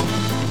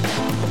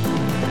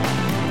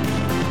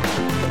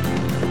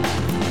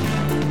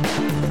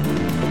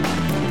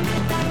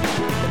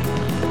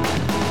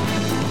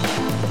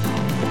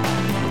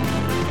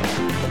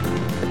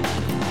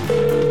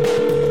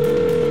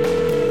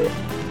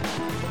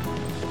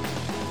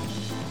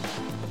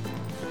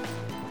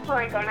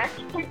before I go next,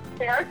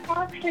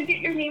 Erica, can I get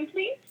your name,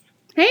 please?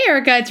 Hey,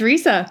 Erica, it's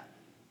Risa.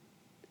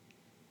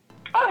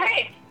 Oh,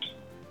 hey.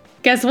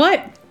 Guess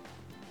what?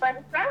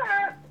 What's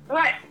that?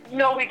 What?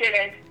 No, we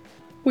didn't.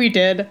 We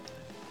did.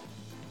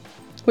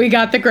 We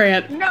got the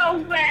grant. No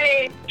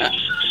way. I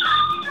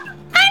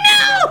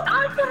know!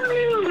 Awesome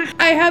news.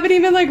 I haven't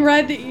even,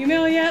 read the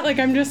email yet.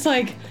 I'm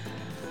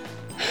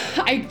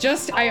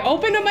just, I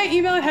opened up my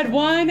email, it had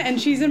one,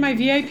 and she's in my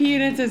VIP,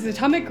 and it says,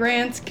 Atomic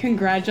Grants,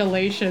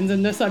 congratulations,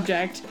 in the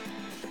subject.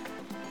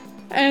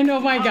 And, oh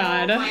my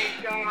God.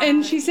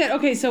 And she said,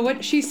 okay, so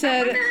what she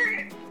said...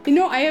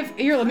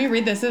 Here, let me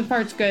read this. This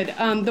part's good.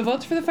 The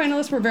votes for the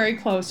finalists were very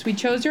close. We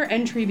chose your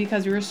entry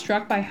because we were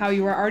struck by how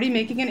you were already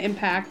making an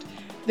impact,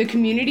 the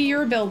community you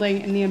were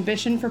building, and the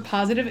ambition for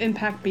positive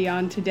impact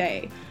beyond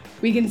today.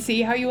 We can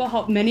see how you will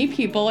help many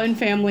people and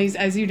families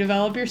as you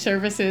develop your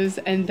services,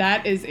 and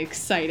that is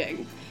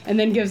exciting. And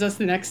then gives us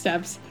the next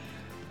steps.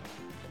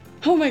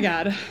 Oh my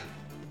God.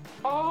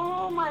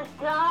 Oh my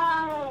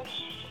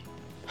gosh.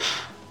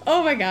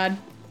 Oh my God.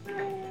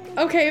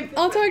 Okay,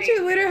 I'll talk to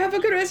you later. Have a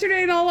good rest of your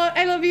day, and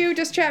I love you.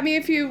 Just chat me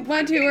if you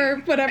want to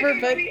or whatever,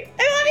 but I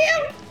love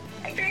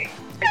you! Okay.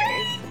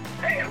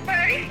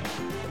 Bye.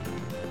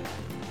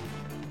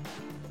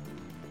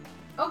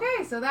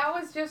 Okay, so that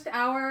was just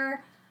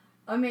our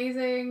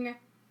amazing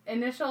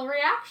initial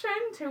reaction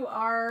to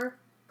our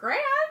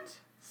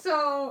grant.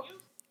 So...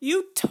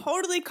 You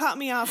totally caught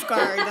me off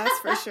guard, that's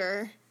for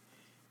sure.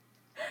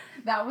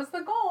 That was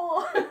the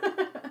goal.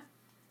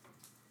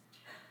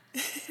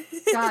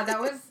 God, that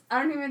was,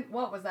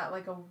 what was that,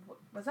 was that only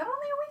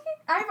a week?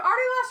 I've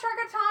already lost track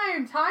of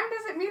time. Time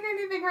doesn't mean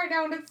anything right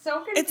now, and it's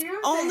so confusing.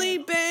 It's only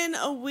been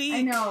a week.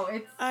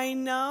 I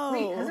know.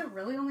 Wait, has it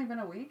really only been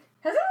a week?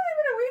 Has it only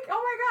been a week?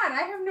 Oh my God,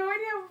 I have no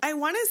idea. I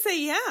want to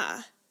say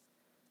yeah.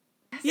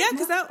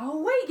 Because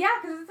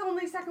it's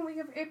only second week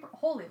of April.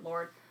 Holy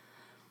Lord.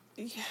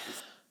 Yeah.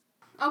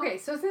 Okay,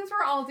 so since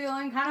we're all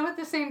dealing kind of with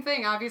the same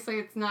thing, obviously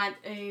it's not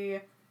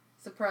a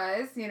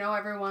surprise.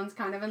 Everyone's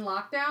kind of in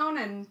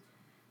lockdown, and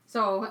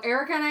so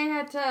Erica and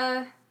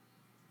I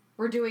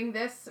we're doing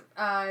this,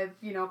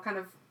 kind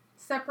of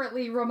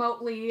separately,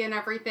 remotely and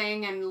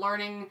everything, and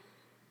learning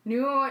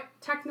new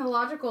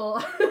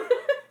technological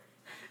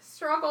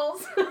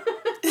struggles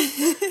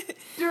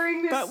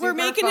during this but we're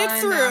making it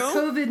through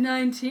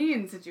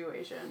COVID-19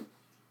 situation.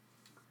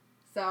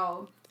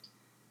 So...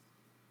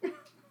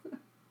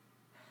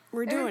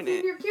 We're doing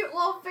it. Your cute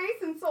little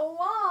face in so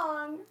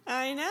long.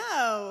 I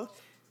know.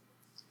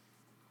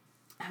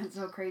 That's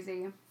so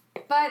crazy.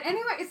 But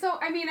anyway, so,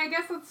 I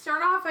guess let's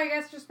start off,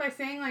 just by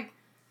saying,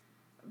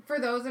 for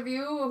those of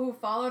you who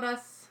followed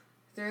us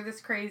through this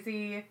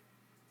crazy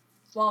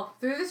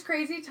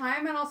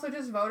time and also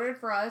just voted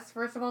for us,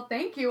 first of all,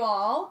 thank you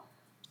all.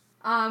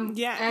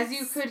 Yes. As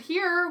you could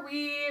hear,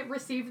 we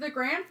received the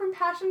grant from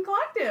Passion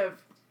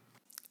Collective.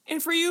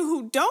 And for you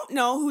who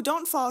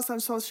don't follow us on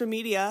social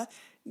media,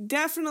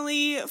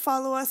 definitely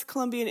follow us,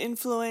 Colombian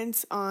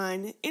Influence,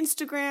 on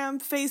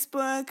Instagram,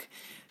 Facebook,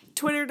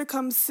 Twitter to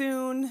come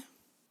soon.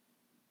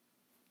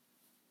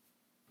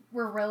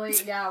 We're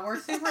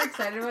super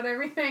excited about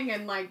everything,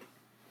 and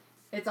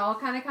it's all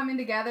kind of coming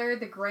together.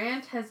 The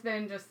grant has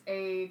been just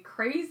a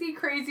crazy,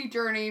 crazy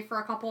journey for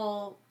a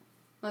couple,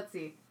 let's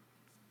see.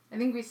 I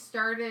think we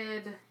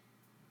started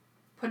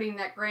putting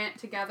that grant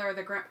together,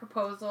 the grant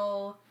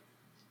proposal,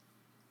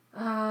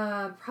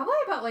 probably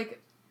about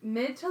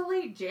mid to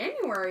late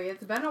January.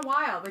 It's been a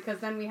while because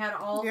then we had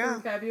all through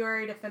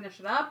February to finish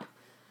it up.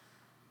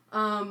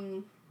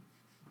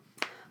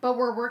 But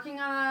we're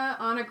working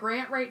on a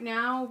grant right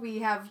now. We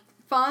have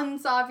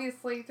funds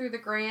obviously through the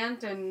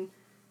grant and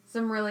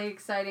some really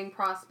exciting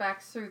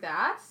prospects through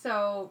that.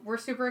 So we're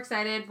super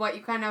excited. What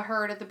you kind of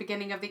heard at the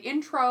beginning of the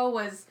intro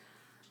was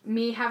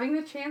me having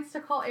the chance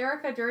to call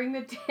Erica during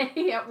the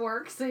day at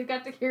work. So you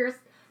got to hear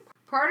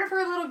part of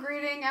her little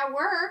greeting at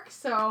work.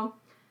 So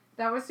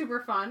that was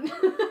super fun.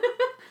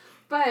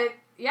 But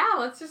yeah,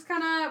 let's just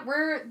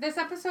this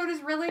episode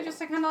is really just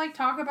to kind of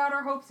talk about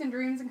our hopes and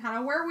dreams and kind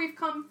of where we've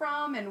come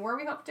from and where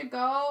we hope to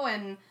go,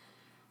 and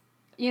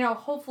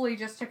hopefully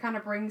just to kind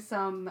of bring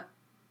some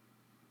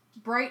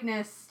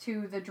brightness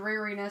to the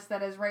dreariness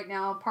that is right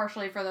now,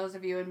 partially for those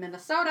of you in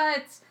Minnesota.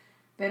 It's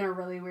been a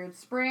really weird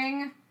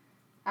spring.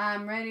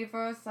 I'm ready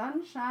for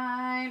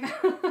sunshine.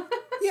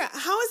 Yeah,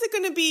 how is it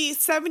going to be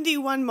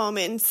 71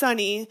 moment and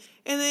sunny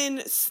and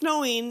then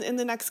snowing in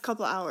the next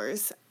couple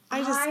hours?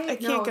 I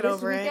can't get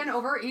over it.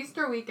 Over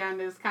Easter weekend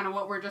is kind of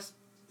what we're just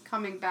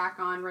coming back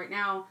on right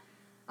now.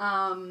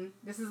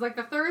 This is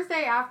the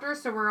Thursday after,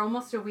 so we're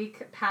almost a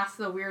week past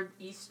the weird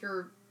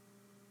Easter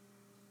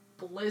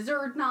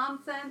blizzard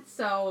nonsense.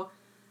 So,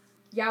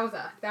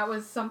 yowza, that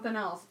was something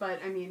else.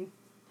 But,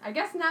 I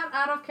guess not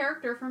out of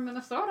character from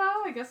Minnesota.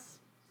 I guess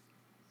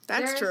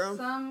that's true. There's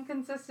some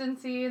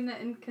consistency in the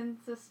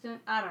inconsistent.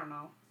 I don't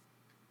know.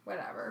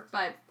 Whatever.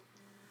 But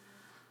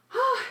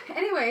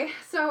anyway,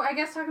 so I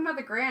guess talking about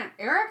the grant.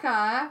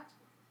 Erica,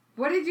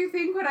 what did you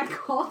think when I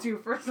called you?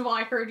 First of all,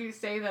 I heard you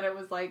say that it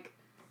was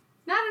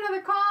not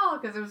another call,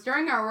 because it was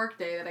during our work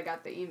day that I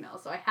got the email,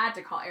 so I had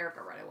to call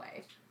Erica right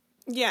away.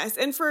 Yes,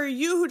 and for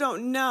you who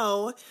don't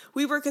know,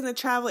 we work in the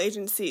travel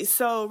agency,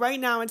 so right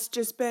now it's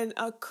just been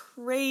a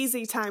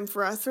crazy time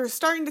for us. We're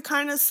starting to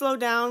kind of slow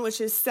down, which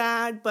is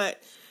sad,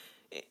 but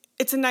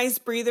it's a nice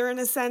breather in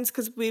a sense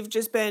because we've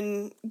just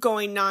been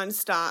going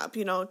nonstop,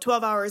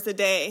 12 hours a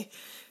day.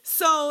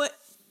 So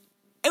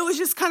it was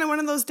just kind of one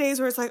of those days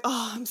where it's like,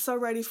 oh, I'm so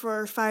ready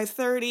for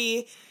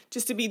 5:30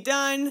 just to be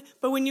done.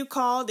 But when you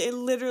called, it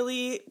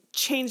literally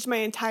changed my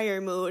entire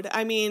mood.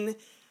 I mean,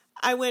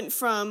 I went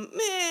from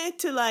meh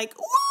to like,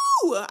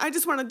 woo! I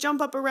just want to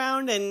jump up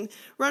around and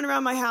run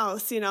around my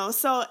house,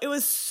 So it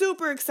was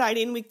super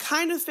exciting. We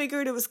kind of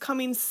figured it was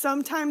coming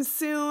sometime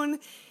soon.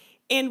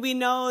 And we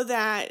know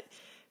that,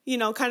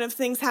 kind of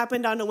things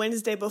happened on a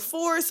Wednesday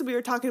before. So we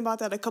were talking about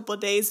that a couple of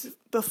days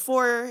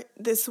before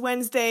this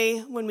Wednesday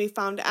when we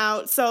found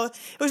out. So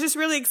it was just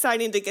really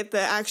exciting to get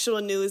the actual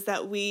news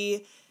that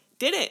we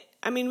did it.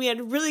 I mean, we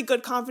had really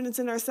good confidence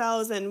in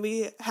ourselves and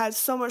we had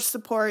so much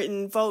support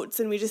and votes,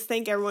 and we just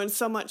thank everyone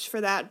so much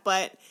for that.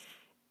 But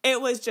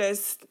it was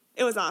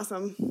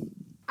awesome.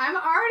 I'm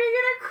already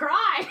gonna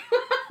cry.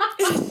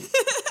 I'm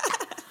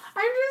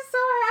just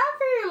so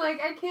happy.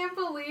 Like, I can't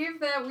believe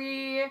that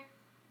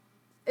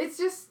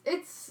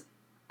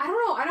I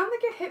don't know. I don't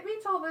think it hit me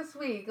till this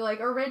week.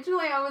 Like,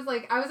 originally I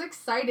was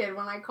excited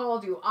when I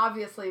called you,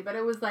 obviously, but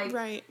it was like,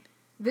 right.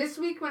 This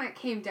week when it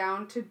came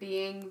down to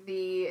being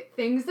the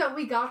things that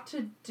we got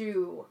to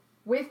do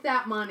with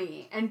that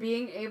money and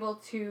being able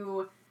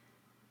to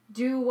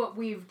do what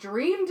we've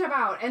dreamed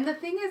about. And the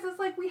thing is, it's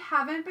like we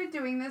haven't been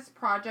doing this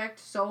project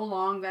so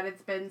long that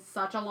it's been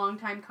such a long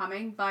time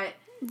coming, but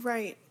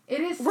right. It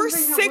is we're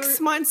 6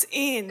 months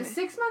in. 6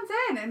 months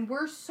in, and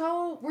we're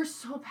so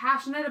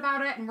passionate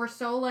about it, and we're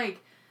so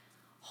like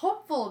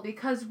hopeful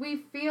because we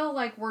feel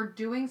like we're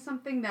doing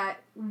something that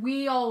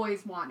we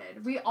always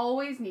wanted. We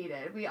always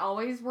needed. We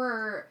always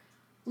were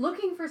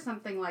looking for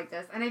something like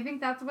this. And I think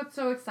that's what's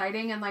so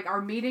exciting. And like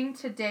our meeting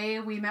today,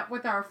 we met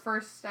with our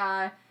first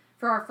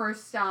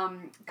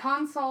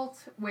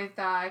consult with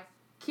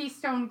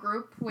Keystone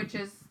Group, which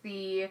is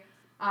the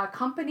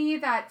company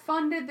that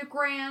funded the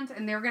grant,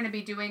 and they're going to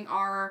be doing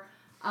our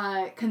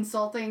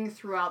consulting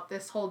throughout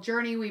this whole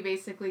journey. We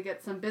basically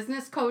get some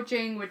business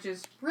coaching, which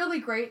is really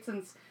great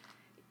since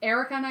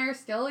Erica and I are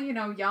still,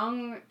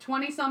 young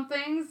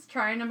 20-somethings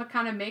trying to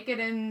kind of make it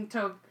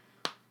into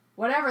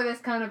whatever this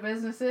kind of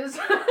business is.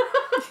 So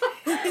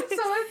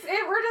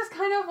we're just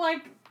kind of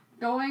like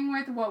going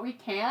with what we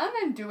can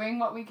and doing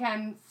what we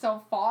can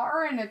so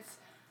far, and it's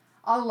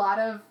a lot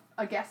of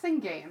a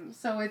guessing game.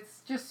 So it's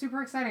just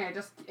super exciting.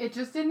 It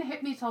just didn't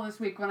hit me till this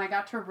week when I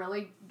got to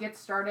really get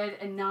started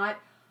and not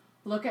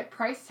look at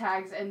price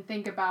tags and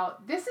think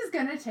about this is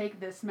going to take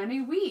this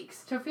many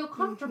weeks to feel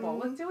comfortable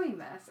with doing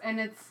this. And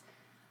it's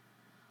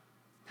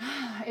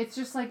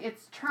just like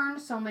it's turned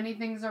so many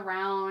things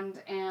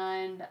around,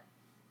 and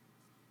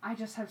I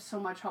just have so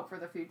much hope for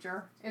the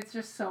future. It's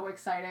just so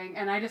exciting,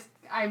 and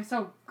I'm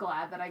so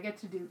glad that I get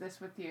to do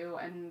this with you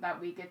and that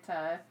we get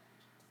to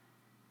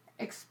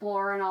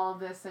explore and all of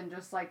this and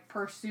just like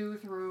pursue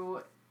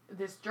through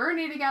this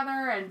journey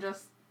together and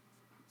just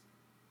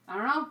I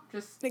don't know,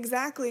 just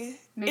exactly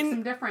make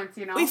some difference,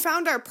 We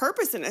found our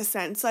purpose in a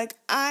sense. Like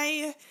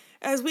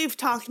as we've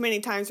talked many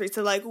times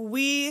recently, like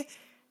we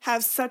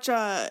have such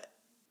a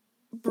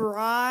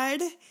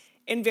broad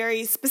and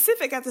very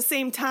specific at the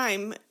same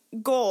time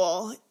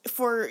goal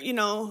for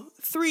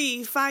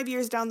 3-5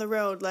 years down the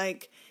road.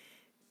 Like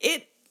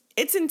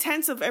it's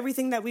intense of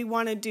everything that we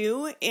want to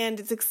do, and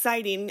it's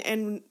exciting,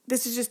 and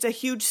this is just a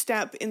huge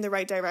step in the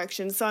right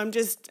direction. So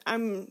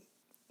I'm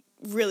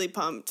really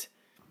pumped.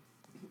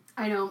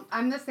 I know,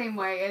 I'm the same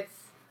way.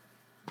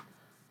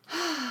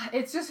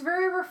 It's just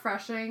very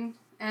refreshing,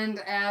 and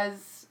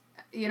as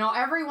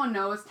everyone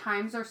knows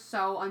times are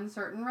so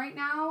uncertain right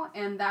now,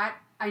 and that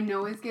I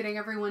know is getting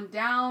everyone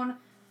down.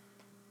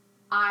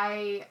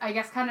 I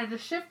guess kind of to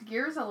shift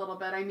gears a little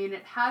bit, I mean,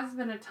 it has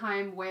been a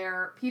time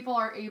where people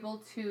are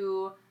able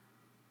to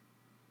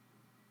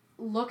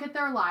look at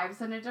their lives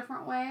in a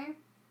different way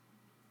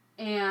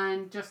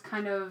and just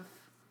kind of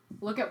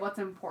look at what's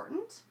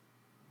important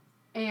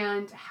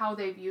and how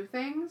they view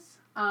things.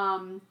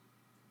 I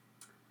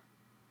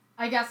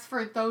guess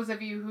for those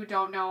of you who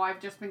don't know,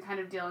 I've just been kind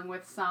of dealing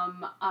with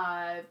some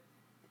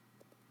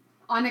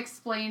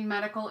unexplained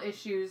medical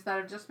issues that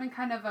have just been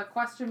kind of a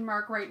question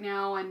mark right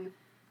now, and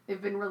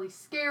they've been really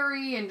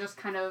scary and just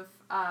kind of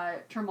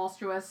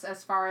tumultuous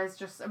as far as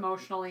just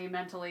emotionally,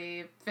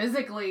 mentally,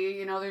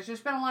 physically. There's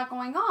just been a lot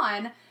going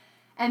on,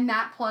 and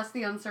that plus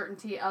the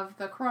uncertainty of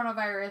the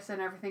coronavirus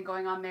and everything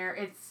going on there.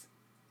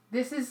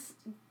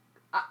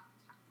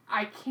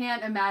 I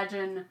can't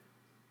imagine.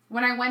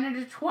 When I went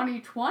into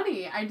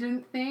 2020, I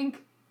didn't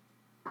think,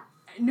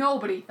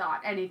 nobody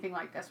thought anything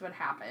like this would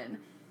happen.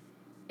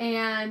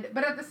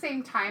 But at the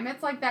same time,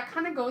 it's like that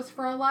kind of goes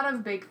for a lot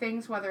of big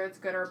things, whether it's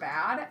good or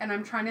bad. And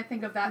I'm trying to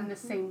think of that in the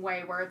same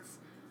way, where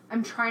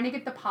I'm trying to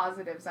get the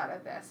positives out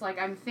of this. Like,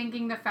 I'm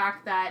thinking the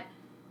fact that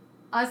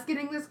us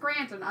getting this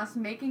grant and us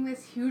making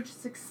this huge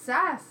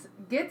success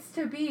gets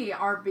to be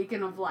our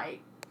beacon of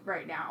light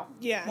right now.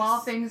 Yes. While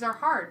things are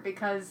hard,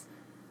 because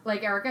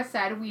like Erica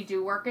said, we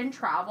do work in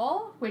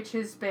travel, which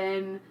has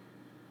been,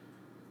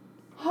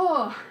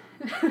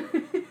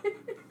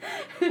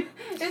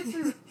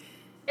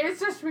 it's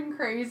just been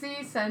crazy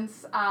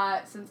since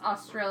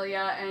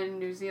Australia and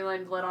New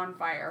Zealand lit on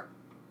fire.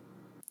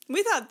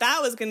 We thought that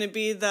was going to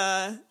be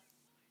the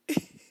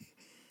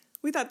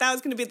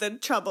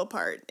trouble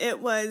part.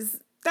 That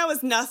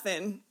was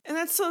nothing. And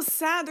that's so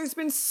sad. There's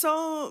been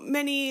so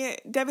many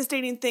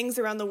devastating things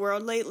around the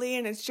world lately,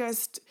 and it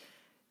just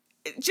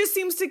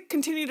seems to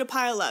continue to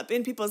pile up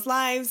in people's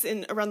lives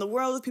and around the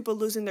world, with people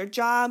losing their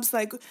jobs.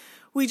 Like,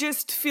 we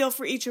just feel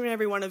for each and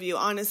every one of you,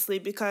 honestly,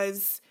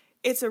 because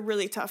it's a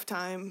really tough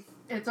time.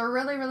 It's a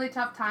really, really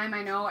tough time.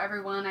 I know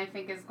everyone, I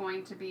think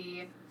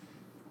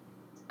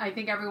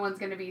everyone's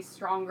going to be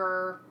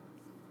stronger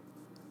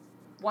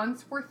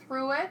once we're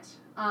through it.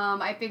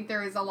 I think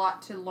there is a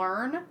lot to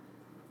learn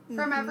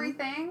from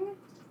everything.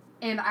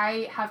 And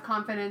I have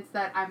confidence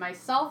that I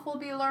myself will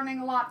be learning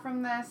a lot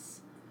from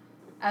this,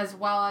 as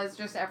well as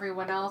just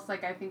everyone else.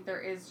 Like, I think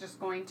there is just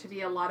going to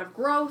be a lot of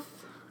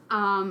growth.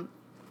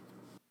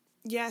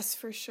 Yes,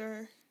 for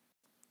sure.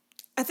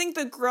 I think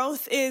the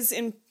growth is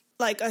in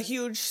like a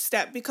huge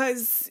step,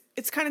 because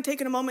it's kind of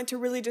taken a moment to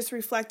really just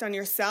reflect on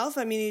yourself.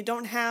 I mean, you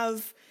don't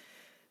have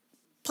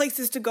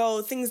places to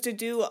go, things to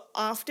do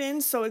often,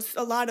 so it's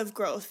a lot of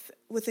growth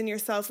within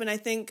yourself. And I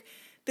think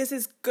this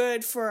is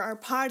good for our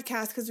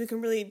podcast, because we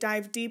can really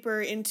dive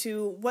deeper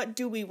into what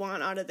do we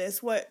want out of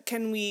this, what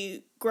can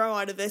we grow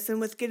out of this.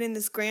 And with getting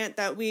this grant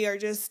that we are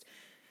just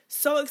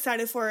so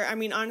excited for, I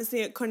mean,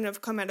 honestly, it couldn't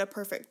have come at a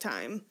perfect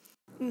time.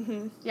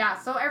 Mm-hmm. Yeah,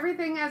 so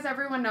everything, as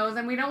everyone knows,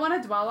 and we don't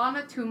want to dwell on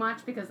it too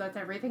much because that's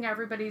everything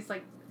everybody's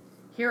like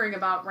hearing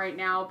about right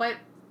now, but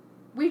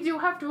we do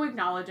have to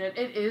acknowledge it.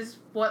 It is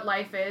what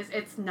life is.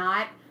 It's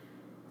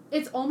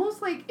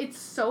almost like it's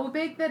so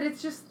big that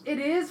it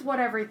is what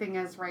everything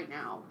is right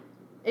now.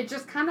 It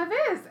just kind of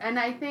is. And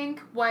I think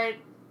what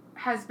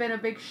has been a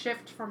big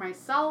shift for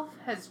myself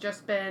has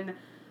just been,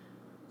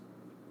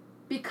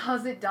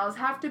 because it does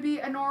have to be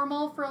a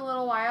normal for a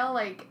little while,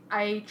 like,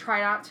 I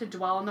try not to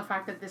dwell on the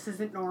fact that this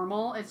isn't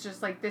normal. It's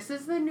just like, this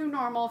is the new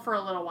normal for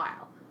a little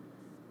while.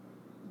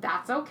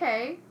 That's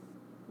okay.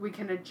 We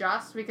can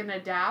adjust, we can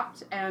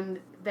adapt, and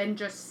then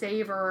just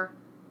savor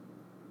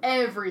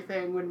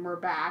everything when we're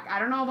back. I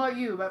don't know about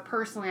you, but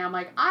personally, I'm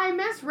like, I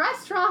miss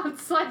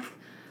restaurants. Like,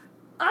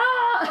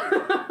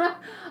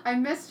 I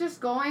miss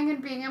just going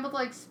and being able to,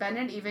 like, spend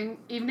an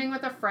evening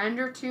with a friend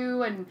or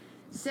two and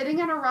sitting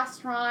in a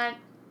restaurant,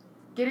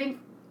 getting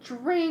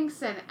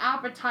drinks and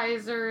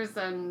appetizers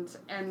and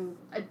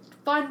a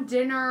fun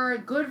dinner,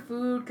 good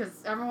food,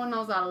 because everyone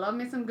knows I love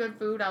me some good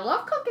food. I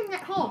love cooking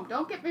at home,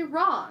 don't get me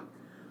wrong.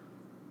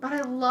 But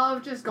I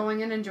love just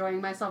going and enjoying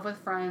myself with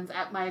friends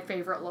at my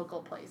favorite local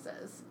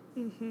places.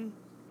 Mm-hmm.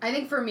 I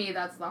think for me,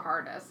 that's the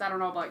hardest. I don't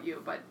know about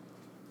you, but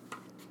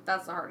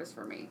that's the hardest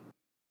for me.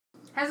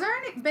 Has there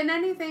been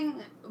anything,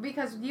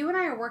 because you and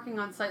I are working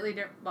on slightly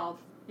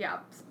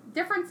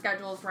different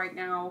schedules right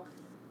now.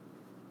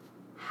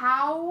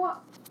 How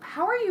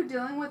are you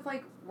dealing with,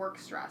 like, work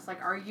stress?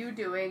 Like, are you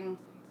doing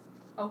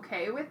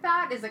okay with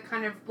that? Is it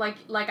kind of, like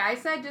I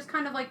said, just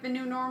kind of like the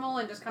new normal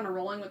and just kind of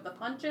rolling with the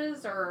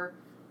punches? Or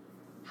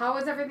how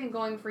is everything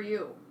going for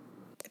you?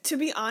 To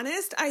be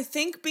honest, I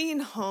think being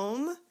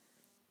home,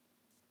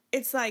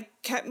 it's, like,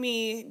 kept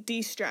me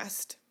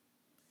de-stressed.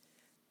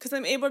 Because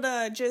I'm able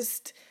to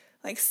just,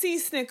 like, see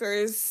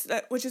Snickers,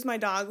 which is my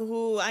dog,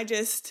 who I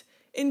just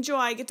enjoy.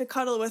 I get to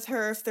cuddle with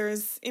her if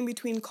there's in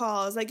between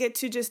calls. I get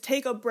to just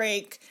take a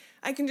break.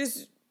 I can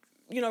just,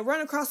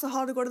 run across the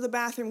hall to go to the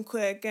bathroom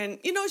quick. And,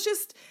 it's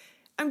just,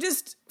 I'm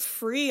just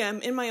free.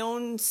 I'm in my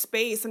own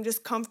space. I'm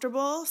just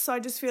comfortable. So I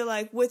just feel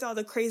like with all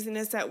the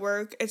craziness at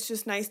work, it's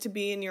just nice to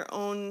be in your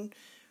own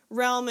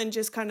realm and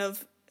just kind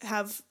of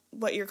have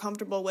what you're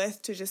comfortable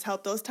with to just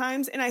help those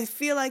times. And I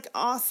feel like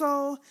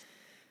also,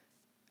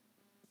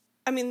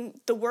 I mean,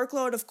 the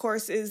workload, of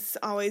course, is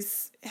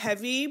always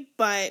heavy,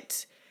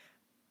 but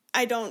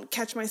I don't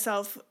catch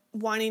myself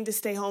wanting to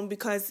stay home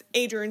because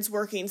Adrian's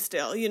working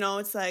still.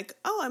 It's like,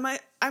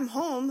 I'm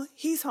home,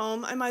 he's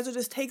home, I might as well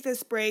just take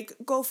this break,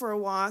 go for a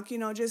walk,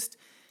 just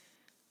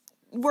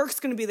work's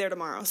going to be there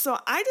tomorrow. So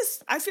I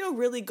feel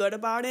really good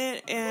about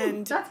it.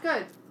 And that's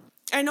good.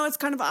 I know it's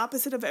kind of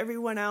opposite of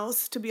everyone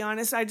else, to be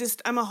honest.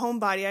 I'm a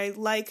homebody. I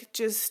like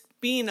just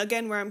being,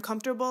 again, where I'm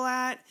comfortable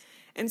at.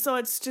 And so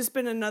it's just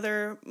been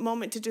another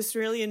moment to just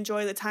really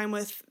enjoy the time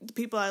with the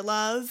people I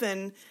love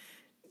and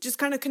just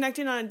kind of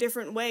connecting on a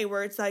different way,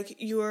 where it's like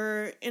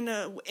you're in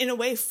a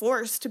way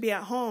forced to be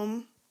at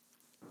home.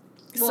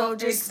 Well,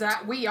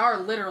 we are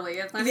literally.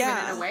 It's not even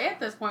in a way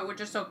at this point,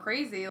 which is so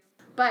crazy.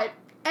 But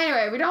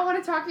anyway, we don't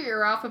want to talk your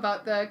ear off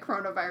about the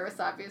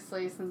coronavirus,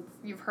 obviously, since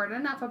you've heard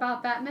enough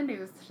about that in the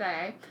news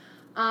today.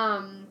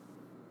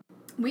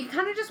 We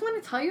kind of just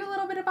want to tell you a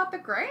little bit about the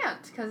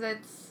grant, because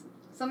it's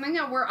something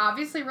that we're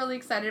obviously really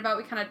excited about.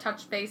 We kind of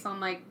touched base on,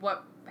 like,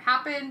 what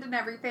happened and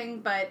everything,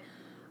 but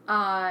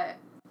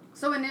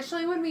So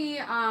initially when we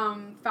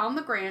found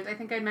the grant, I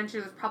think I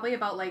mentioned it was probably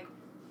about like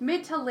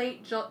mid to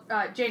late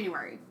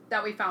January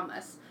that we found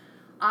this.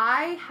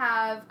 I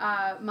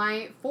have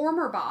my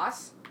former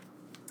boss,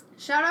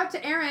 shout out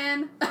to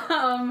Erin,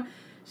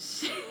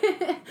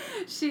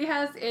 she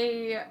has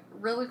a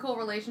really cool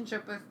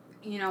relationship with,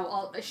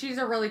 she's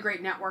a really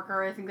great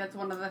networker. I think that's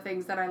one of the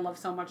things that I love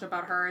so much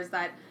about her is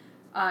that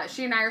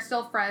she and I are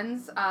still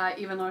friends,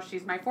 even though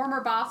she's my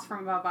former boss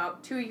from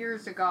about 2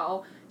 years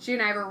ago. She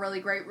and I have a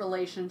really great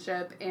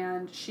relationship,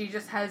 and she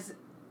just has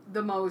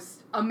the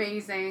most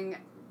amazing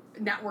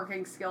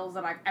networking skills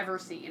that I've ever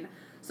seen.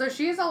 So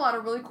she has a lot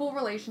of really cool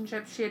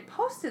relationships. She had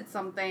posted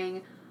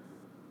something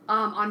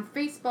on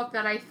Facebook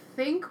that I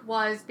think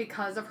was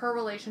because of her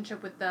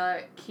relationship with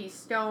the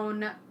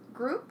Keystone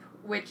Group,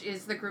 which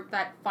is the group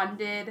that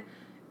funded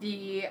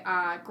the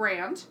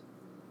grant.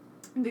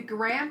 The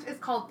grant is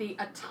called the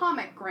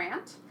Atomic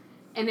Grant,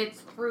 and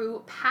it's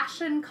through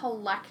Passion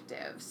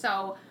Collective.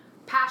 So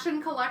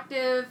Passion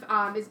Collective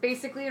is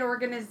basically an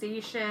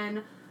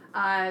organization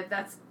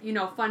that's,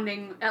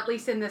 funding, at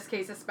least in this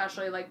case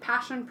especially, like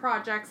passion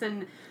projects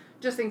and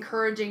just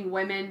encouraging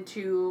women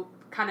to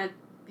kind of,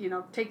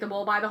 take the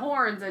bull by the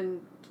horns and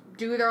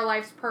do their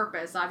life's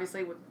purpose,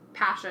 obviously with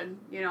passion,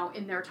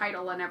 in their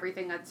title and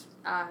everything. That's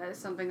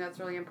something that's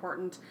really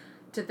important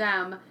to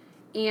them.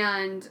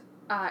 And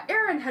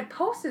Erin had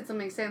posted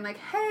something saying like,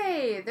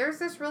 hey, there's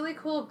this really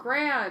cool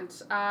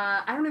grant.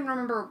 I don't even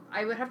remember.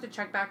 I would have to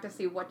check back to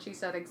see what she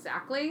said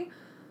exactly.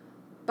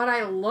 But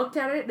I looked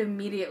at it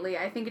immediately.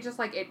 I think it just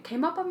it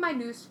came up on my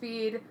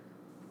newsfeed.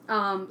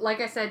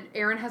 Like I said,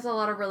 Erin has a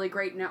lot of really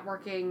great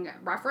networking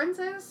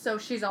references. So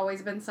she's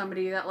always been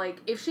somebody that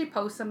if she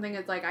posts something,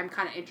 it's I'm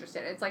kind of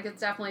interested. It's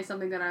it's definitely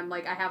something that I'm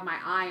I have my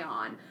eye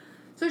on.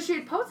 So she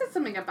had posted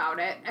something about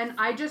it, and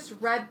I just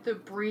read the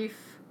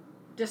brief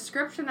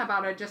description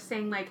about it, just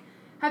saying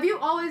have you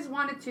always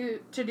wanted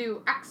to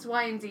do X,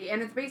 Y, and Z?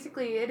 And it's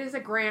basically, it is a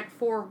grant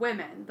for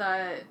women.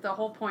 The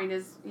whole point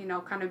is,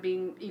 kind of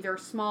being either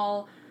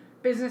small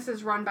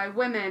businesses run by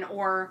women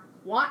or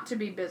want to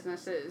be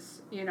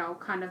businesses,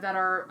 kind of that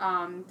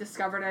are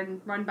discovered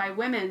and run by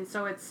women.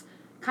 So it's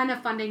kind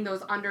of funding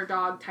those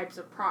underdog types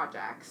of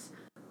projects.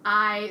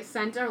 I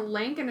sent a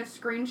link and a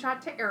screenshot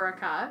to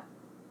Erica,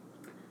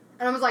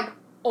 and I was like,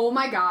 oh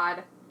my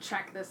God,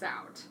 check this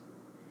out.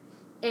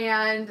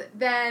 And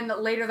then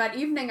later that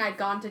evening, I'd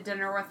gone to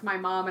dinner with my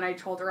mom, and I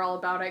told her all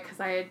about it because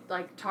I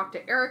had, talked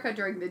to Erica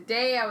during the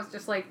day. I was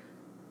just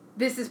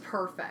this is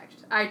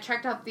perfect. I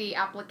checked out the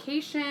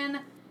application.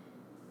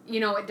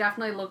 It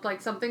definitely looked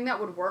like something that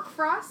would work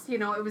for us.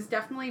 It was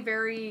definitely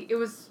it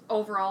was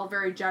overall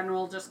very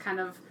general, just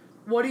kind of,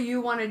 what do you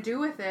want to do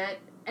with it?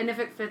 And if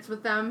it fits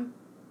with them,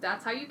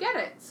 that's how you get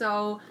it.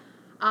 So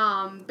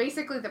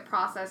basically the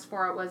process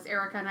for it was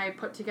Erica and I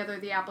put together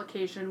the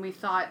application. We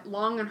thought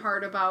long and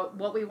hard about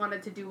what we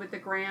wanted to do with the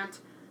grant,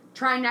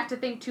 trying not to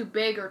think too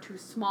big or too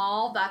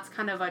small. That's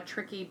kind of a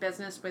tricky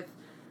business with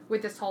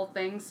this whole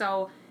thing.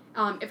 So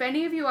if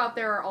any of you out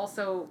there are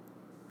also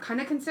kind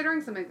of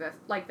considering something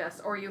like this,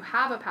 or you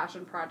have a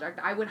passion project,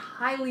 I would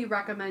highly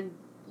recommend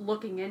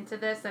looking into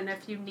this. And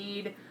if you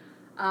need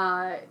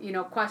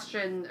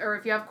questions, or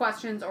if you have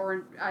questions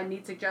or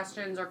need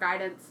suggestions or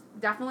guidance,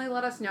 definitely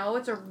let us know.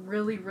 It's a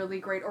really, really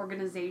great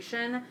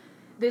organization.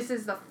 This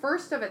is the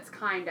first of its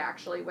kind,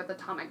 actually, with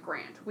Atomic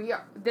Grant.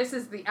 This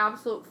is the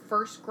absolute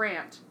first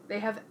grant they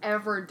have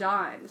ever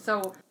done.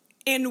 So,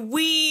 and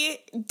we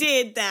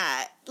did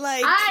that.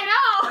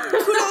 I know.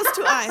 Kudos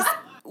to us.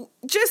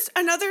 Just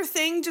another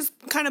thing, just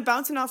kind of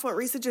bouncing off what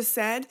Risa just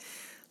said.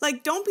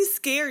 Don't be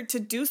scared to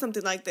do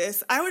something like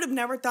this. I would have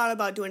never thought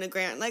about doing a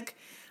grant.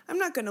 I'm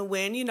not going to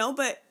win,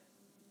 but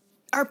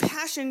our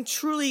passion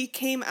truly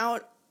came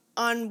out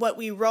on what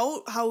we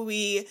wrote, how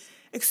we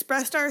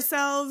expressed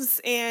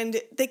ourselves,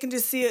 and they can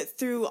just see it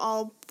through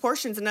all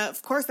portions. And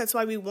of course, that's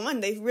why we won.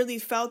 They really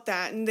felt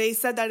that. And they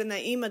said that in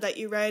that email that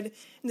you read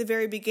in the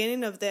very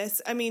beginning of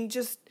this. I mean,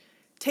 just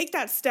take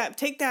that step,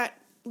 take that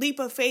leap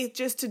of faith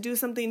just to do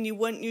something you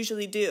wouldn't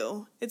usually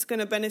do. It's going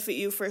to benefit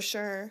you for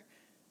sure.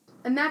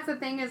 And that's the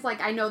thing is,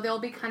 I know they'll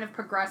be kind of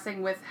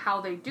progressing with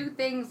how they do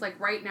things.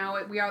 Right now,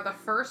 we are the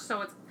first,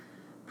 so it's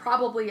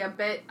probably a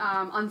bit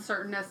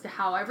uncertain as to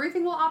how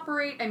everything will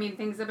operate. I mean,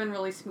 things have been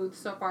really smooth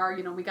so far.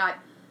 We got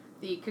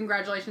the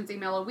congratulations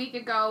email a week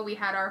ago. We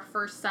had our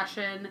first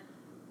session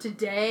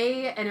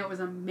today, and it was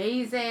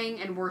amazing,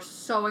 and we're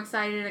so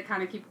excited to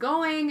kind of keep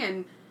going,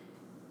 and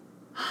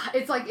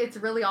it's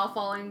really all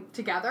falling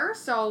together.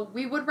 So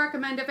we would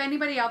recommend, if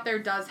anybody out there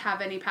does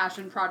have any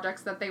passion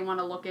projects that they want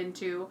to look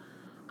into,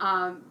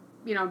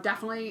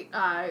 definitely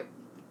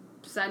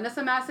send us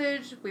a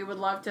message. We would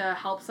love to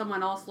help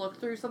someone else look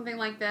through something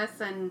like this.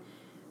 And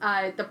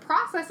the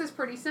process is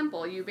pretty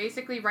simple. You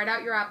basically write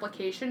out your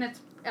application. It's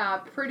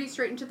pretty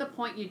straight and to the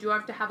point. You do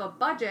have to have a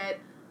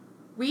budget.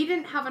 We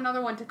didn't have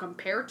another one to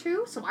compare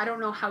to, so I don't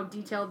know how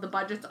detailed the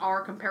budgets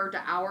are compared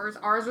to ours.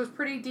 Ours was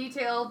pretty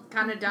detailed,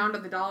 kind of down to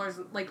the dollars,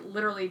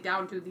 literally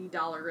down to the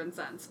dollar and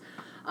cents.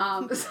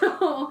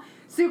 So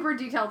super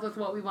detailed with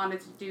what we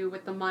wanted to do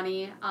with the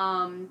money.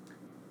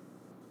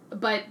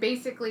 But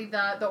basically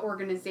the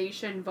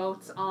organization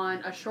votes on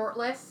a short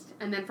list,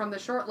 and then from the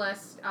short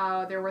list,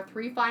 there were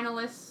 3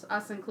 finalists,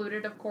 us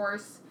included, of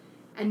course,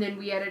 and then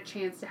we had a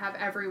chance to have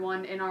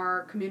everyone in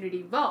our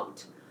community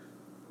vote.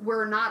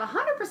 We're not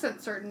 100%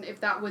 certain if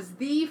that was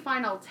the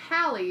final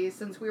tally,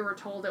 since we were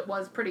told it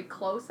was pretty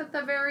close at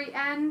the very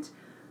end,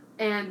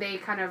 and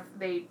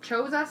they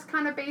chose us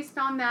kind of based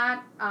on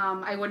that.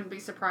 I wouldn't be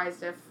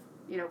surprised if,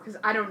 because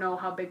I don't know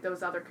how big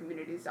those other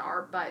communities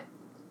are, but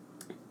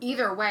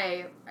either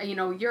way,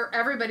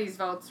 everybody's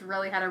votes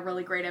really had a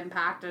really great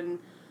impact, and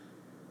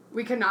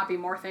we could not be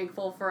more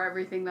thankful for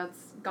everything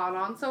that's gone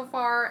on so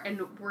far,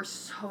 and we're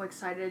so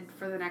excited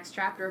for the next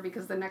chapter,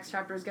 because the next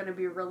chapter is going to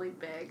be really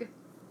big,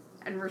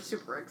 and we're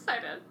super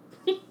excited.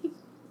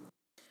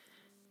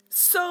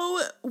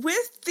 So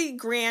with the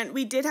grant,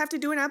 we did have to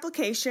do an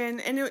application,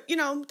 and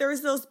there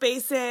was those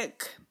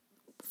basic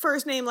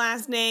first name,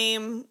 last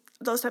name,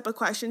 those type of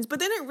questions, but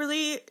then it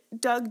really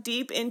dug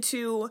deep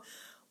into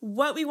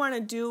what we want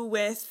to do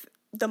with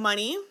the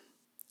money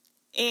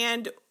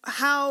and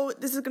how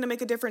this is going to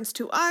make a difference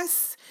to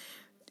us,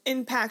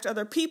 impact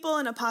other people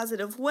in a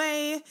positive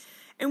way.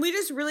 And we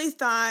just really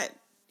thought,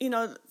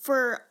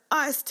 for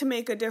us to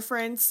make a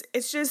difference,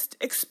 it's just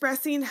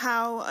expressing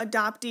how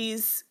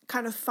adoptees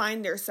kind of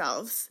find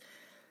themselves.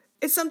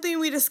 It's something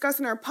we discuss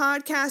in our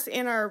podcast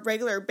and our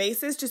regular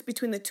basis, just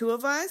between the two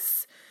of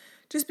us,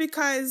 just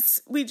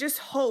because we just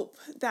hope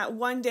that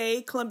one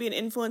day Colombian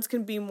Influence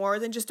can be more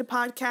than just a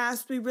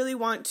podcast. We really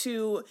want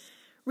to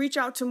reach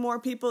out to more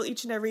people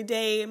each and every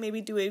day,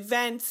 maybe do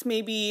events,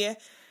 maybe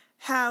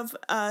have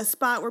a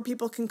spot where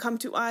people can come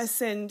to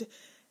us and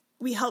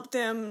we help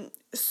them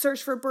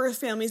search for birth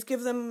families,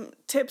 give them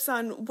tips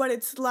on what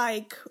it's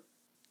like,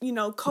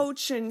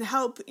 coach and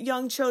help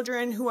young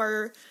children who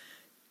are,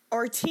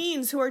 or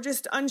teens who are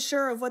just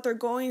unsure of what they're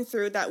going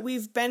through, that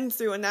we've been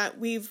through and that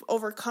we've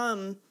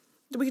overcome.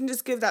 We can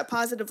just give that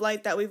positive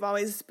light that we've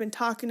always been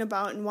talking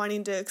about and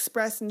wanting to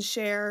express and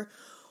share.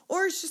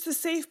 Or it's just a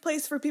safe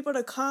place for people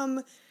to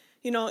come.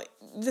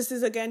 This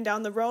is again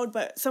down the road,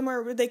 but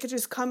somewhere where they could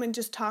just come and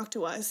just talk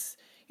to us.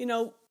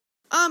 It'll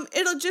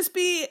just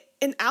be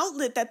an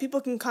outlet that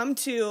people can come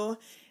to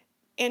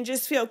and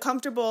just feel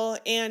comfortable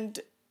and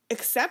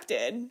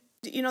accepted.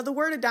 The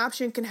word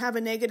adoption can have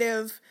a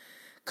negative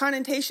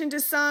connotation to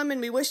some, and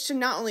we wish to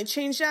not only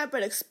change that,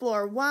 but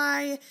explore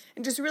why,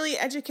 and just really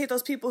educate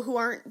those people who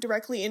aren't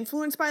directly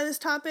influenced by this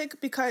topic,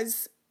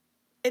 because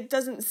it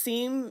doesn't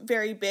seem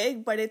very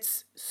big, but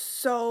it's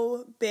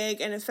so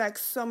big and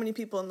affects so many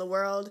people in the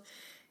world.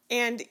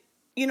 And,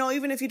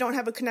 even if you don't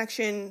have a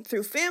connection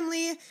through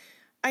family,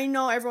 I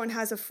know everyone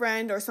has a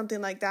friend or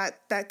something like that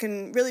that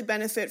can really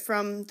benefit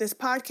from this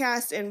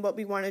podcast and what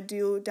we want to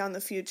do down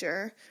the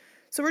future.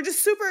 So we're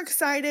just super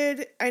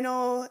excited. I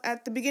know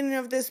at the beginning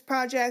of this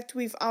project,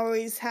 we've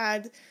always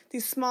had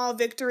these small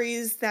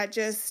victories that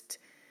just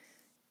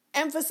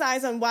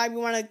emphasize on why we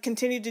want to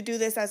continue to do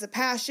this as a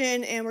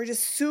passion. And we're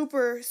just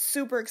super,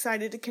 super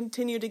excited to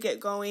continue to get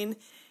going.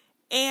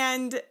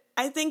 And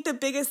I think the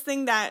biggest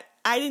thing that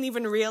I didn't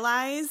even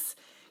realize,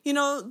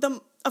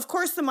 of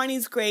course the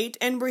money's great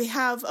and we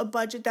have a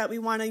budget that we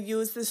want to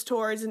use this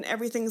towards and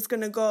everything's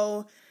going to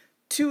go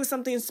to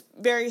something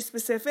very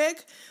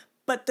specific.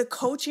 But the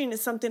coaching is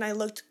something I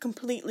looked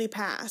completely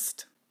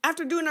past.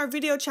 After doing our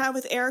video chat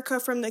with Erica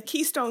from the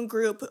Keystone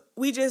Group,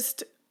 we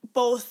just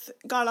both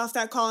got off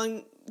that call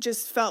and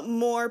just felt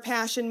more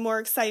passion, more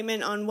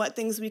excitement on what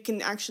things we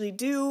can actually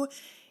do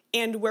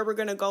and where we're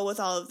going to go with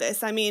all of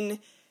this. I mean,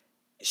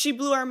 she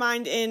blew our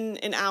mind in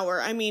an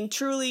hour. I mean,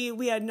 truly,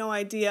 we had no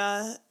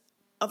idea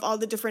of all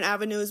the different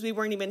avenues we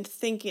weren't even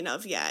thinking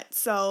of yet.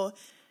 So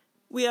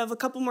we have a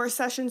couple more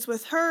sessions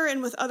with her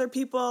and with other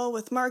people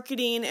with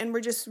marketing, and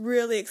we're just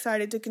really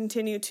excited to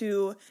continue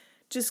to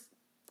just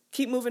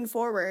keep moving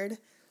forward.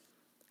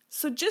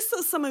 So just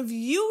so some of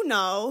you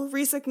know,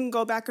 Risa can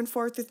go back and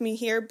forth with me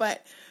here,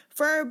 but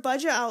for our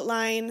budget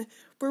outline,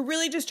 we're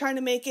really just trying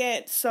to make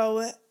it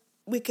so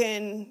we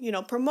can,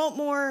 promote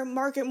more,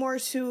 market more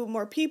to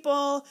more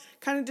people,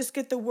 kind of just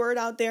get the word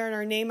out there and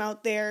our name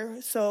out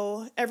there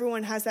so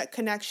everyone has that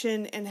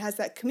connection and has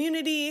that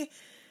community.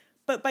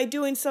 But by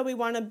doing so, we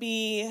want to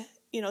be,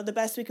 the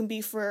best we can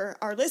be for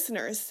our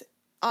listeners.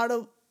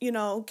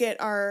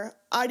 Get our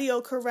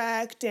audio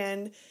correct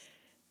and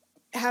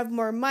have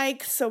more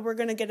mics. So we're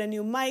going to get a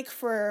new mic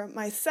for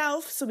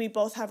myself. So we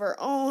both have our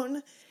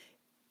own.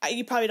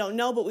 You probably don't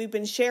know, but we've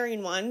been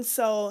sharing one.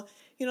 So,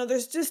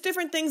 there's just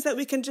different things that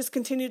we can just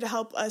continue to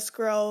help us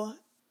grow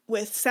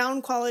with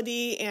sound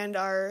quality and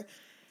our...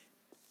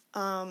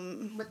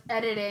 with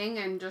editing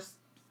and just...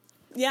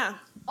 Yeah.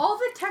 All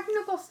the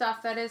technical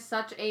stuff that is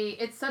such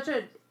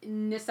a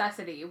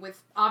necessity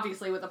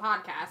obviously with a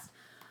podcast.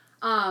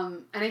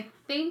 And I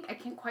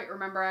can't quite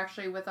remember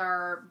actually with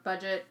our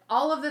budget,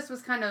 all of this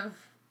was kind of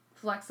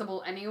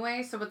flexible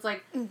anyway. So it's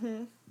like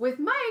with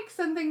mics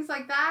and things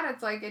like that,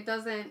 it's like, it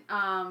doesn't,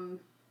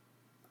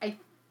 I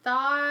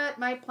thought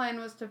my plan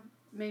was to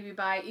maybe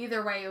buy,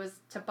 either way, it was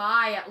to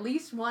buy at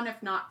least one,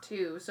 if not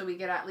two, so we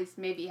could at least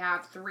maybe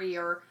have three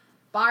or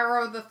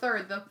borrow the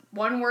third. The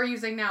one we're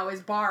using now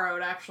is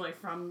borrowed, actually,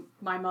 from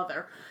my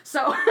mother.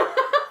 So,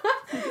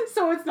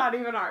 so it's not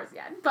even ours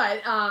yet.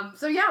 But,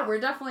 so yeah, we're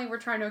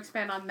trying to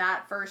expand on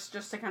that first,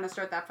 just to kind of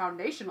start that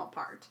foundational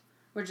part,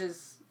 which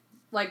is,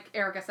 like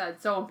Erica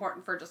said, so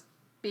important for just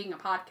being a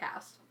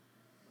podcast.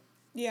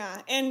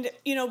 Yeah, and,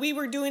 you know, we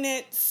were doing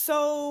it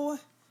so...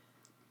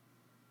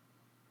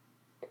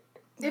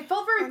 It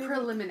felt very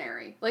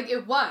preliminary. Like,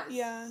 it was.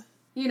 Yeah.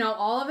 You know,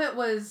 all of it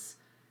was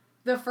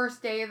the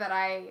first day that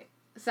I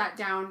sat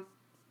down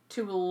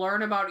to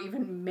learn about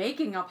even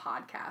making a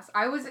podcast.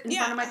 I was in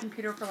front of my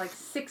computer for like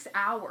 6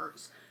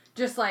 hours.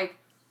 Just like,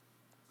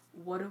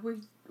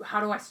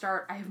 how do I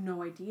start? I have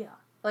no idea.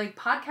 Like,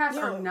 podcasts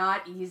are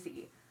not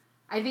easy.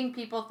 I think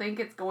people think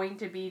it's going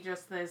to be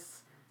just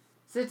this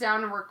sit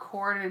down and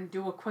record and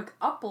do a quick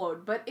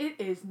upload, but it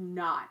is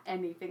not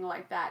anything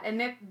like that.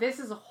 And this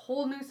is a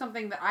whole new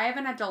something that I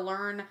haven't had to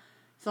learn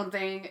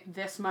something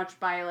this much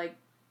by, like,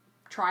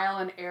 trial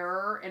and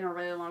error in a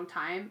really long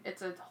time.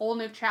 It's a whole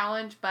new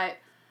challenge, but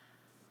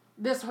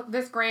this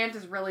grant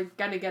is really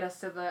going to get us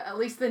to at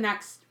least the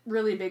next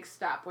really big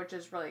step, which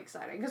is really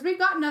exciting. Because we've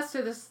gotten us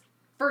to this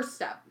first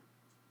step.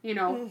 You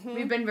know,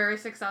 we've been very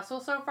successful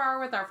so far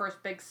with our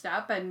first big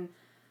step, and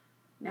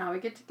now we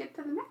get to the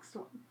next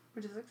one,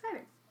 which is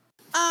exciting.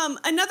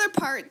 Another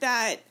part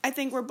that I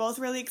think we're both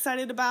really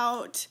excited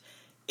about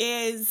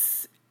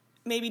is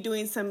maybe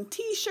doing some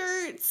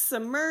t-shirts,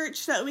 some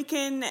merch that we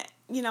can,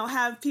 you know,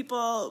 have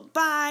people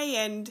buy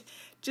and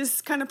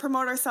just kind of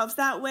promote ourselves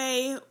that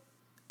way.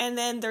 And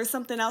then there's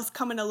something else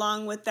coming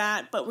along with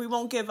that, but we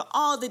won't give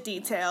all the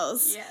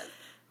details. Yes.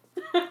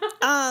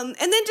 And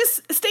then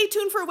just stay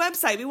tuned for a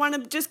website. We want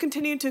to just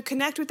continue to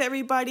connect with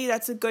everybody.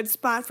 That's a good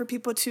spot for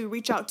people to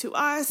reach out to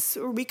us,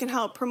 or we can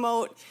help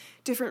promote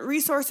different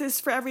resources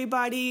for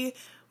everybody.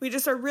 We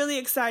just are really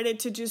excited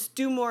to just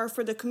do more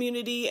for the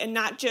community and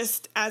not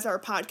just as our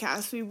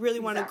podcast. We really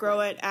want to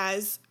grow it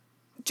as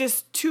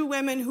just two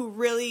women who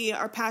really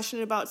are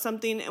passionate about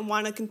something and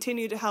want to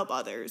continue to help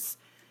others.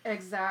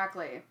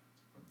 Exactly.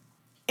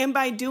 And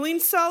by doing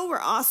so, we're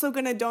also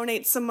going to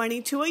donate some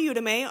money to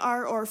Ayúdame,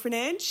 our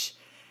orphanage.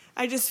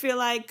 I just feel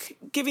like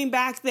giving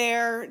back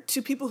there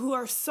to people who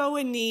are so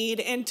in need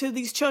and to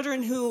these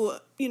children who,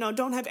 you know,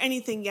 don't have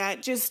anything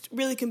yet, just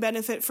really can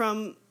benefit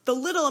from the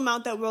little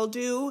amount that we'll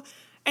do.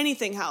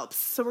 Anything helps.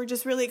 So we're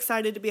just really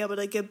excited to be able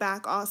to give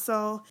back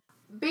also.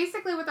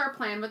 Basically, with our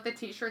plan with the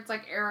t-shirts,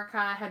 like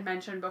Erica had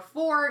mentioned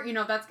before, you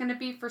know, that's going to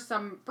be for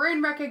some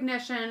brand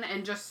recognition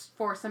and just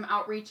for some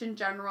outreach in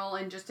general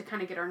and just to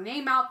kind of get our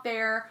name out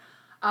there.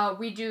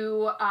 We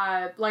do,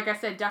 like I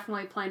said,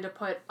 definitely plan to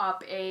put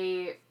up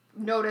a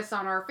notice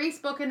on our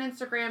Facebook and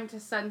Instagram to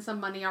send some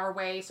money our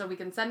way so we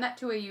can send that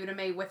to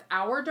Ayúdame with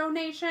our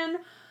donation.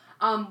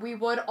 We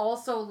would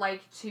also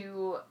like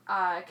to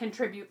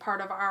contribute part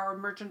of our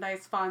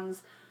merchandise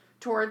funds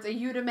towards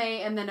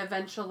Ayúdame and then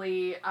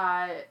eventually,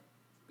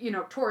 you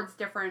know, towards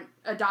different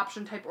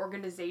adoption type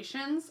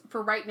organizations.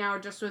 For right now,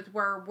 just with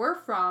where we're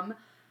from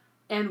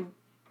and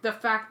the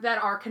fact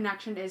that our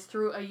connection is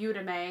through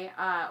Ayúdame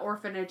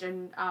orphanage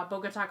in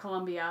Bogota,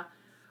 Colombia,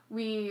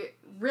 we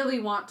really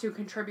want to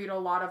contribute a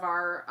lot of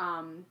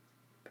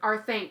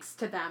our thanks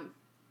to them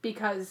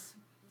because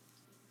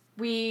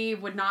we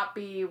would not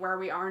be where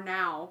we are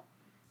now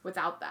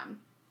without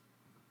them.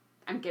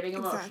 I'm getting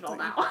emotional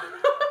now.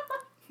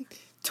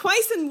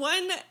 Twice in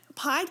one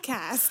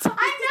podcast.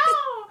 I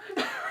know!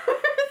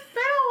 It's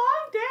been a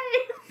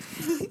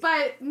long day.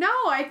 But no,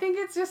 I think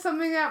it's just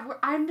something that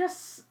I'm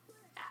just...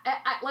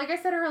 like I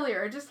said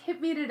earlier, it just hit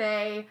me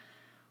today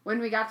when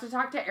we got to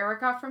talk to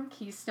Erica from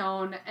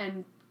Keystone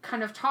and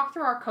kind of talk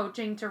through our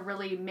coaching to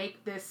really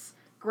make this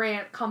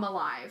grant come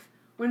alive.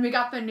 When we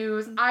got the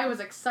news, I was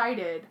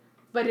excited,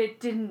 but it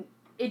didn't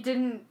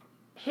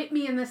hit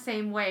me in the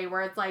same way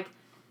where it's like,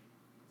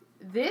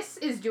 this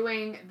is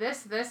doing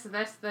this,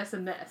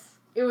 and this.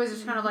 It was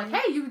just kind of like,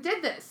 hey, you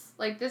did this.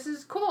 Like, this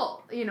is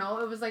cool. You know,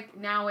 it was like,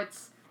 now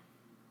it's,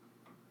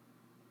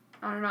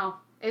 I don't know.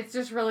 It's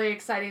just really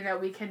exciting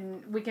that we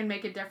can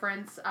make a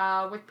difference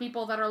with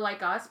people that are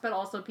like us, but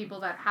also people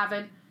that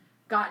haven't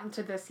gotten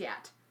to this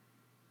yet.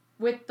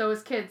 With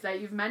those kids that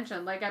you've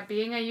mentioned, like at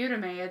being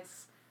Ayúdame,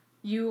 it's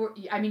you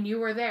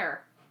were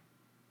there.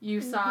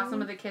 You saw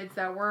some of the kids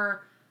that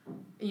were,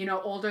 you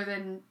know, older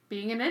than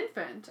being an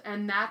infant,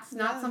 and that's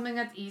not something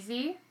that's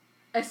easy,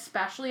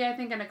 especially I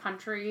think in a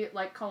country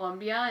like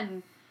Colombia,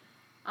 and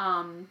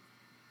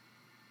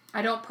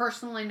I don't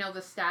personally know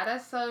the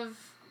status of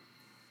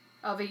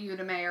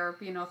Ayúdame or,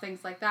 you know,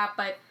 things like that,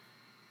 but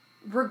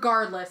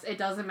regardless, it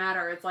doesn't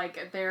matter. It's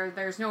like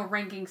there's no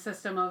ranking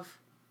system of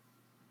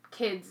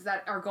kids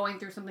that are going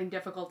through something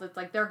difficult. It's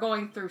like they're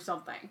going through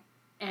something,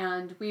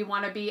 and we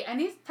want to be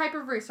any type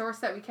of resource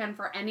that we can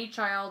for any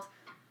child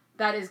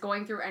that is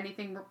going through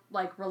anything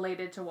like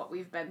related to what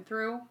we've been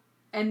through,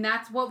 and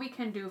that's what we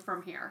can do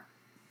from here.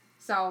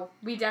 So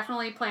we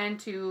definitely plan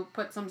to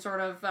put some sort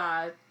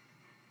of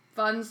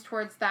funds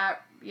towards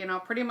that, you know,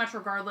 pretty much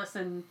regardless,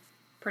 and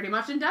pretty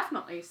much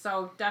indefinitely.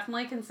 So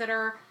definitely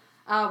consider,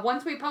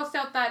 once we post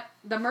out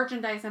the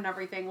merchandise and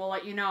everything, we'll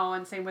let you know.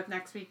 And same with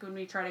next week when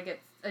we try to get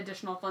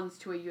additional funds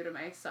to a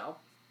Udemy. So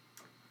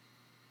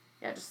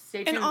yeah, just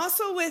stay tuned.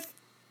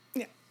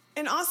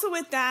 And also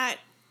with that,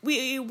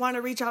 we want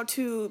to reach out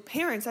to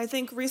parents. I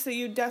think, Risa,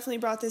 you definitely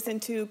brought this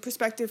into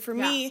perspective for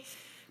me.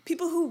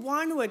 People who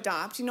want to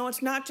adopt,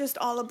 it's not just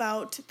all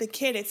about the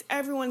kid. It's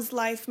everyone's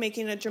life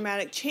making a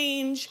dramatic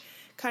change,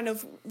 kind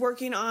of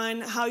working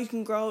on how you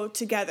can grow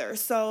together.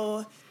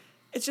 So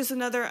it's just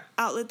another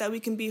outlet that we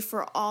can be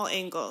for all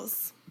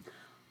angles.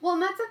 Well,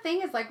 and that's the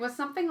thing is, like, with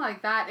something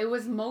like that, it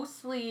was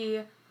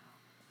mostly...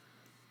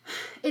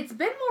 It's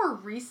been more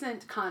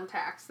recent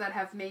contacts that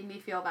have made me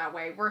feel that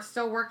way. We're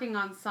still working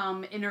on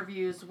some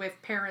interviews with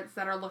parents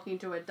that are looking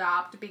to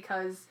adopt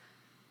because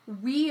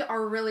we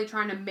are really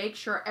trying to make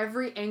sure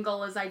every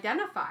angle is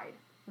identified.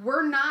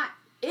 We're not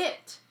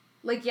it.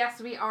 Like,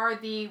 yes, we are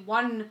the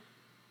one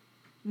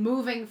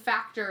moving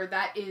factor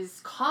that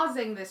is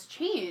causing this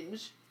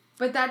change,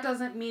 but that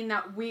doesn't mean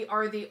that we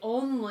are the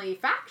only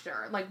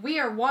factor. Like, we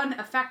are one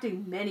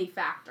affecting many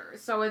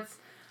factors. So it's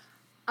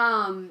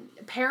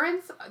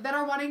parents that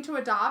are wanting to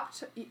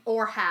adopt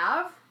or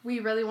have, we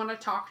really want to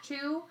talk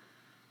to.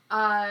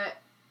 I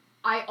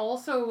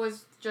also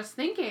was just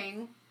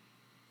thinking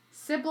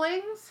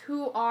siblings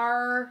who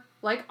are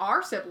like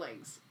our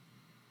siblings.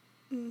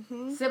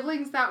 Mm-hmm.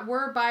 Siblings that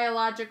were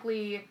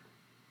biologically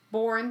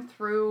born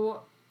through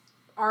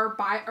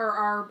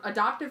our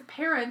adoptive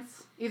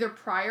parents, either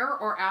prior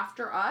or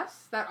after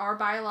us, that are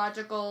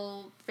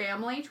biological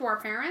family to our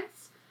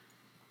parents,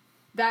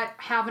 that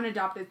have an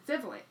adopted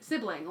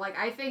sibling. Like,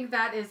 I think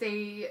that is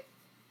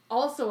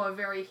also a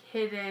very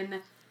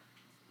hidden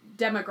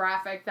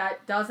demographic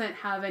that doesn't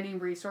have any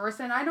resource,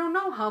 and I don't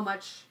know how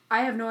much,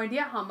 I have no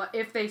idea how much,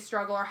 if they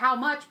struggle or how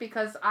much,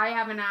 because I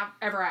haven't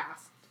ever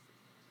asked.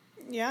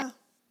 Yeah.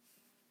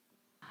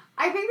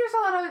 I think there's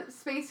a lot of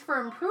space for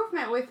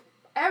improvement with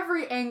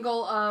every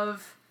angle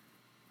of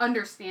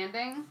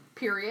understanding,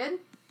 period,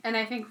 and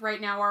I think right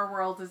now our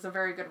world is a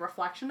very good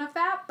reflection of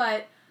that,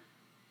 but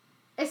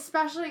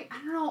especially, I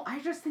don't know, I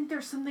just think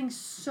there's something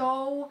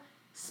so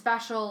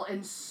special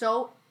and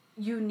so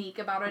unique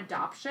about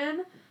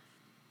adoption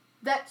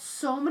that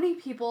so many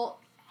people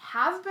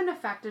have been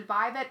affected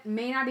by that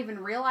may not even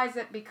realize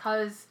it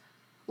because,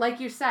 like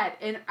you said,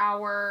 in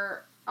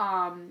our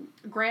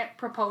grant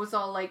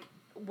proposal, like,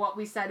 what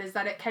we said is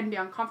that it can be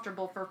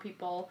uncomfortable for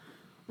people.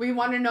 We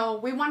want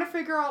to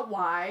figure out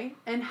why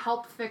and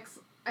help fix,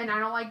 and I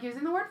don't like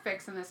using the word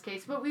fix in this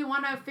case, but we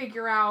want to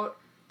figure out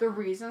the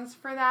reasons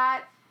for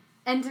that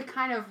and to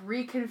kind of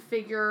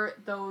reconfigure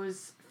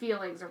those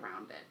feelings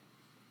around it.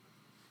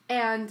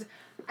 And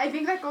I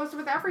think that goes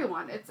with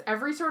everyone. It's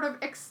every sort of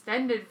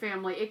extended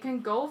family. It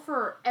can go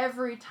for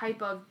every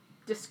type of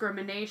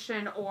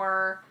discrimination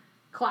or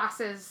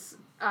classes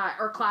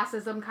or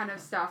classism kind of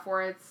stuff,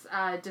 where it's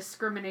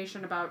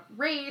discrimination about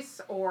race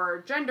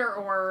or gender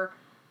or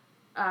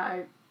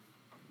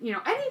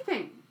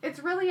anything. It's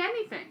really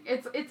anything.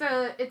 It's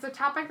a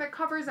topic that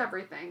covers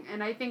everything,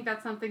 and I think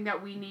that's something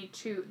that we need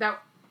to,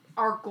 that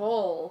our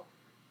goal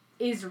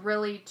is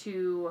really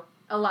to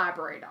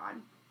elaborate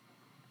on.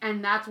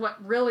 And that's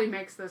what really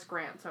makes this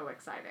grant so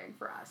exciting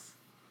for us.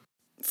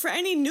 For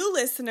any new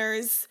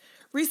listeners,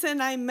 Risa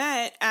and I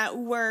met at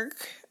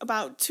work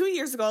about 2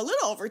 years ago, a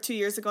little over 2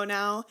 years ago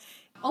now.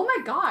 Oh my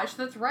gosh,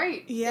 that's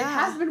right. Yeah. It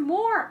has been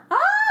more.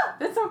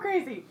 That's so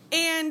crazy.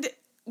 And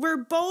we're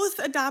both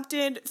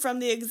adopted from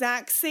the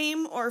exact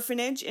same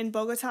orphanage in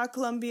Bogota,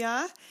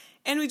 Colombia.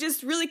 And we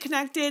just really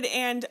connected.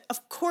 And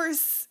of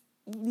course,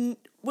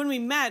 when we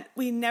met,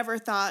 we never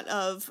thought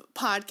of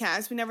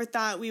podcasts. We never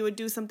thought we would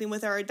do something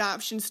with our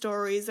adoption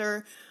stories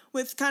or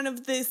with kind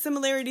of the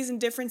similarities and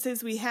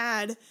differences we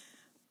had.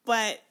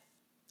 But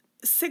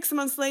 6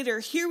 months later,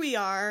 here we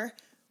are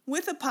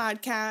with a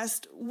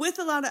podcast, with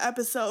a lot of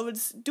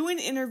episodes, doing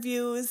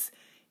interviews,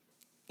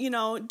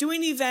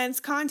 doing events,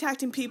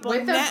 contacting people.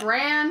 With a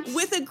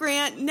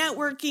grant,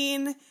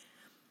 networking.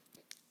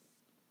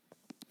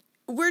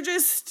 We're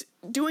just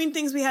doing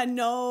things we had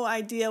no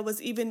idea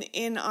was even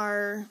in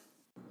our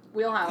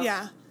wheelhouse.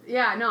 Yeah.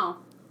 Yeah, no.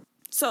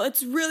 So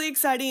it's really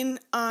exciting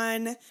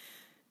on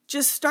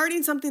just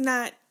starting something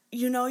that,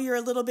 you're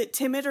a little bit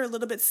timid or a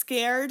little bit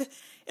scared.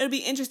 It'll be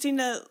interesting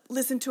to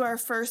listen to our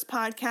first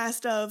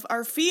podcast of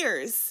our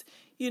fears,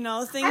 things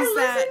I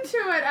listened to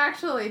it,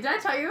 actually. Did I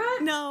tell you that?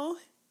 No.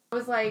 I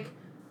was like,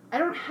 I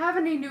don't have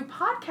any new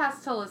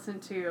podcasts to listen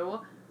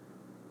to.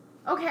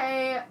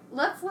 Okay,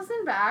 let's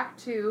listen back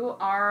to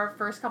our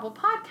first couple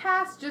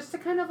podcasts just to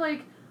kind of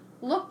like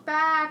look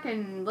back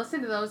and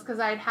listen to those, because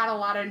I'd had a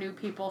lot of new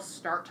people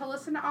start to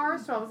listen to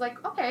ours. So I was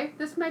like, okay,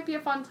 this might be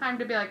a fun time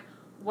to be like,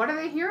 what are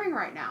they hearing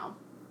right now?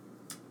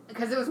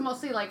 Because it was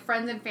mostly like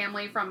friends and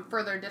family from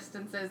further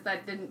distances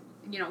that didn't,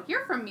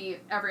 hear from me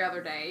every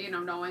other day,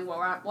 knowing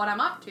what I'm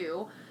up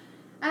to.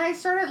 And I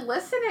started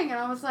listening and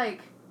I was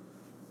like,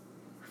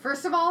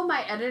 first of all,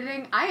 my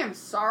editing, I am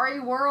sorry,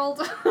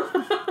 world.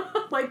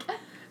 Like,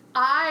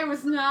 I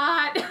was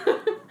not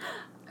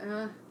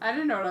I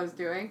didn't know what I was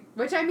doing.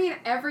 Which, I mean,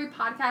 every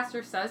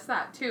podcaster says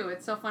that, too.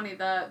 It's so funny.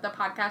 The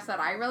podcast that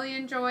I really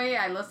enjoy,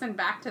 I listen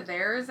back to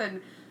theirs,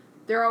 and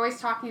they're always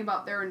talking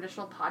about their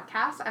initial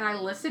podcast, and I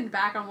listened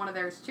back on one of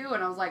theirs, too,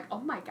 and I was like, oh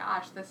my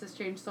gosh, this has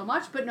changed so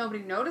much, but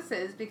nobody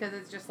notices because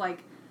it's just, like,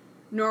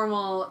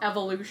 normal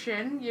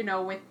evolution, you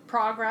know, with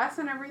progress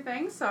and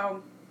everything,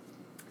 so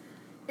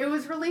it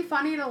was really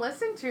funny to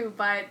listen to,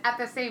 but at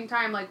the same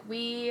time, like,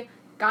 we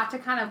got to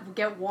kind of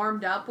get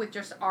warmed up with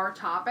just our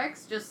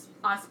topics, just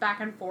us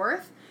back and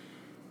forth,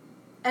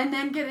 and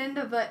then get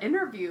into the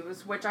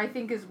interviews, which I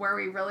think is where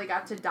we really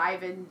got to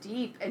dive in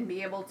deep and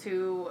be able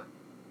to,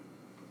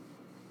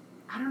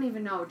 I don't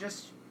even know,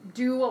 just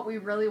do what we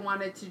really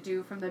wanted to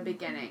do from the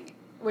beginning,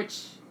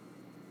 which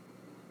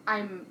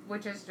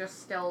is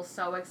just still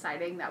so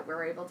exciting that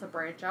we're able to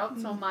branch out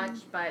so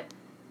much, but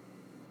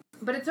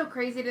it's so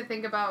crazy to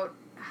think about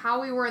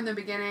how we were in the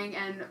beginning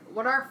and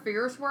what our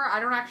fears were. I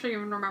don't actually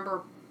even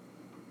remember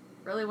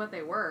really what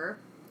they were.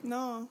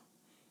 No.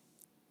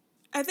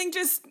 I think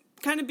just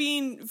kind of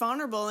being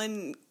vulnerable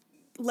and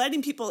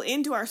letting people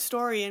into our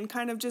story and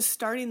kind of just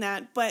starting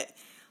that. But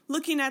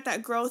looking at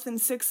that growth in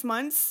 6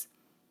 months,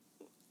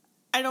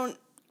 I don't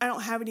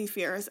have any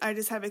fears. I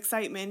just have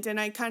excitement. And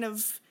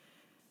it's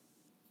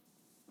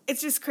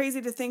just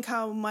crazy to think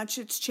how much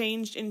it's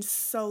changed in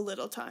so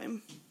little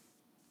time.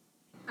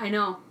 I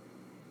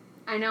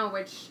know,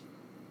 which,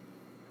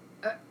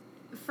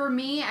 for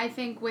me, I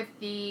think with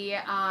the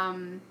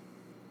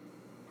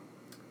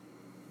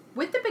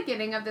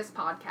beginning of this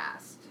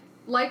podcast,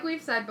 like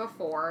we've said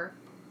before,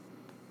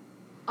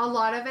 a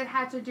lot of it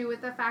had to do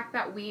with the fact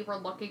that we were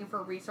looking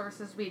for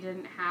resources we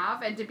didn't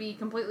have, and to be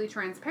completely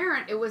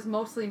transparent, it was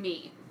mostly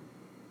me.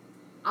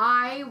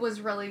 I was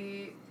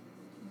really,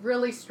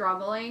 really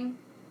struggling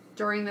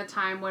during the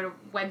time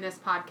when this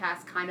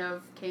podcast kind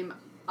of came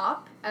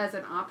up as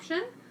an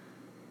option.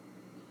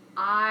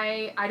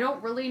 I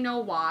don't really know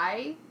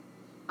why.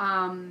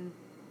 I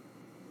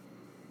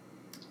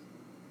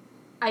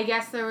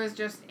guess there was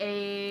just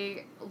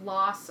a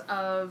loss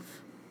of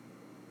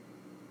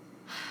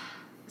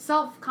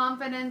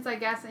self-confidence, I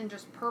guess, and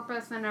just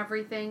purpose and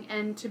everything.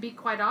 And to be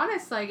quite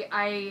honest, like,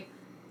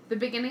 the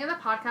beginning of the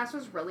podcast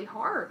was really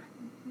hard.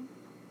 Mm-hmm.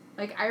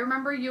 Like, I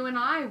remember you and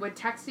I would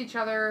text each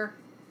other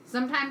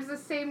sometimes the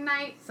same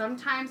night,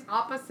 sometimes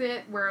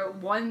opposite, where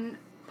one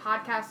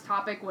podcast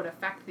topic would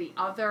affect the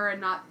other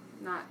and not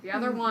the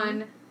other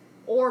one,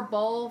 or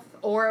both,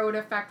 or it would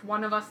affect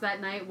one of us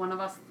that night, one of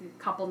us a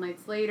couple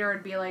nights later,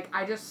 and be like,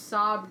 I just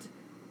sobbed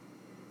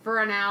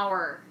for an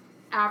hour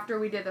after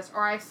we did this,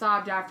 or I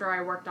sobbed after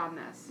I worked on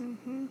this.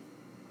 Mm-hmm.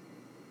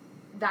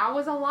 That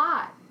was a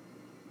lot,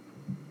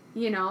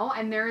 you know,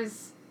 and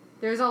there's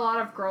a lot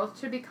of growth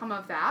to become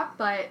of that,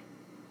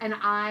 and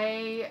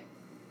I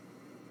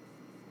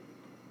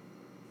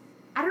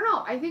don't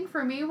know, I think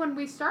for me, when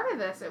we started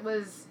this, it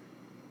was,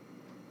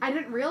 I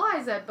didn't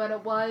realize it, but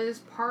it was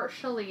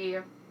partially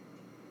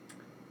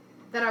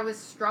that I was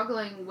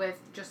struggling with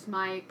just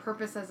my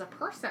purpose as a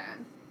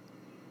person.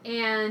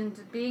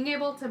 And being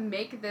able to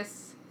make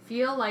this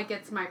feel like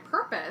it's my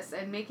purpose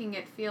and making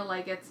it feel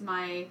like it's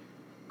my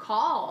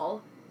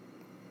call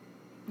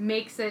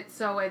makes it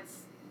so it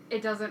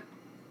doesn't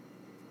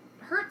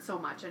hurt so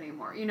much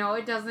anymore. You know,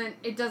 it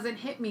doesn't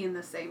hit me in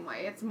the same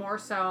way. It's more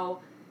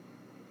so,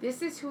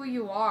 this is who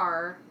you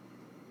are.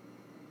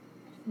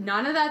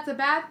 None of that's a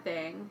bad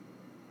thing.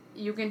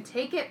 You can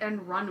take it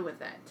and run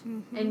with it.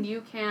 Mm-hmm. And you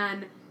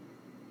can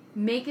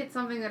make it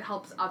something that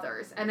helps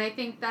others. And I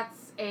think that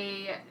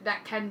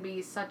can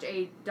be such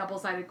a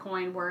double-sided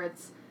coin, where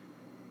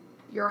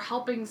you're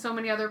helping so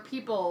many other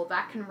people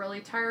that can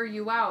really tire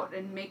you out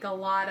and make a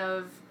lot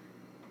of,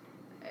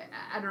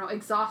 I don't know,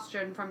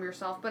 exhaustion from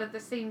yourself. But at the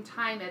same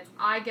time,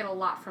 I get a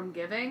lot from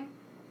giving.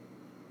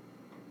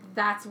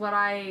 That's what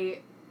I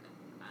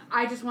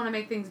just want to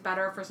make things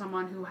better for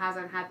someone who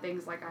hasn't had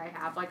things like I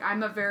have. Like,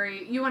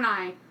 you and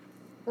I,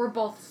 we're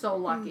both so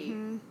lucky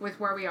with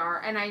where we are.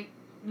 And I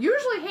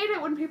usually hate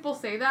it when people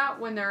say that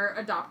when they're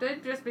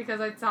adopted, just because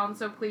it sounds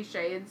so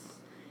cliche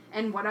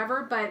and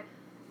whatever. But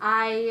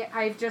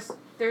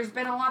there's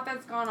been a lot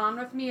that's gone on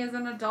with me as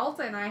an adult,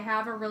 and I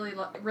have a really,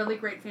 really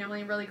great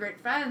family and really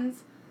great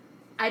friends.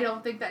 I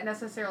don't think that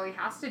necessarily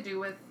has to do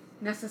with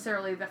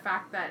necessarily the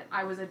fact that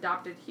I was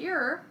adopted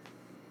here.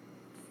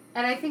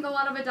 And I think a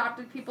lot of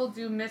adopted people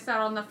do miss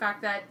out on the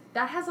fact that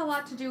has a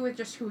lot to do with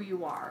just who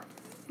you are.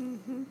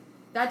 Mm-hmm.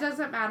 That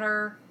doesn't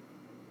matter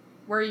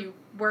where you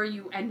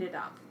ended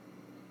up.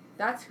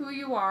 That's who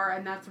you are,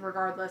 and that's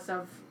regardless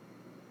of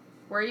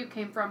where you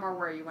came from or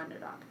where you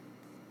ended up.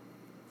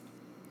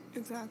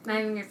 Exactly. And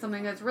I think it's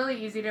something that's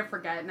really easy to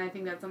forget, and I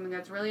think that's something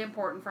that's really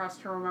important for us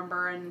to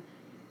remember, and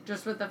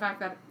just with the fact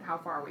that how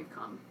far we've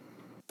come.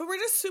 But we're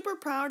just super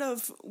proud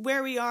of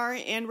where we are,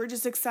 and we're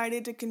just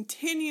excited to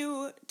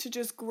continue to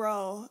just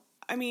grow.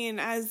 I mean,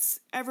 as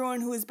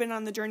everyone who has been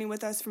on the journey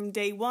with us from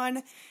day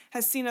one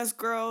has seen us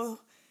grow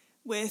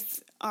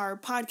with our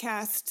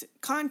podcast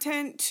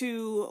content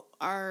to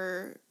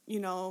our,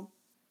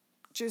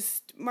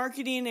 just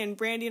marketing and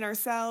branding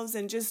ourselves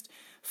and just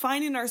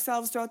finding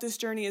ourselves throughout this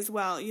journey as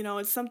well. You know,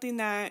 it's something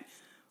that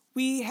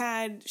we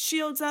had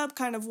shields up,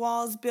 kind of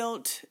walls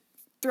built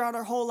throughout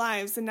our whole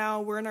lives, and now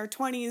we're in our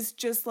 20s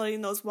just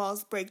letting those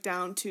walls break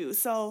down too.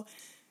 So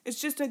it's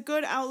just a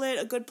good outlet,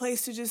 a good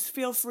place to just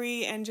feel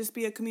free and just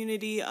be a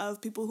community of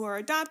people who are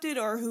adopted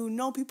or who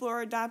know people who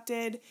are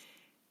adopted.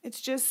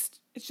 It's just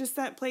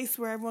that place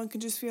where everyone can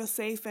just feel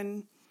safe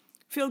and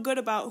feel good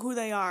about who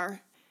they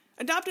are.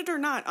 Adopted or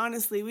not,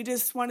 honestly, we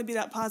just want to be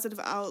that positive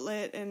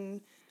outlet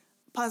and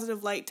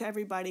positive light to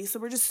everybody. So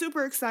we're just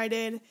super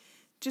excited.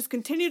 Just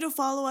continue to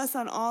follow us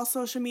on all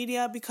social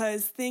media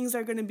because things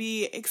are going to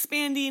be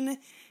expanding.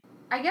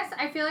 I guess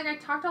I feel like I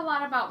talked a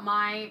lot about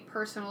my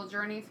personal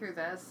journey through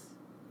this.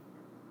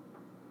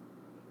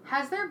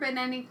 Has there been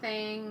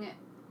anything...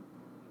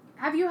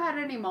 Have you had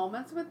any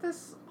moments with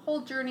this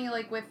whole journey,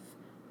 like with,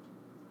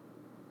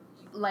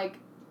 like,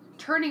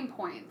 turning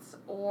points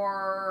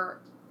or...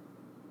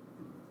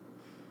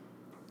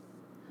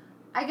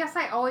 I guess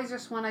I always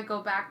just want to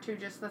go back to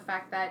just the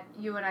fact that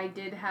you and I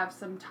did have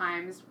some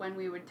times when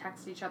we would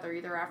text each other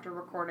either after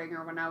recording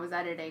or when I was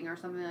editing or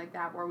something like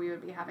that where we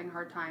would be having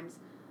hard times.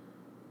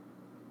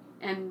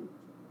 And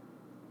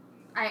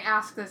I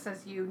ask this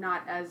as you,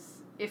 not as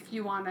if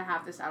you want to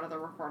have this out of the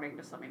recording,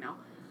 just let me know.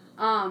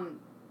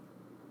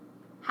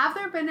 Have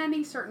there been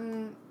any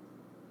certain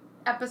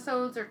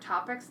episodes or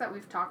topics that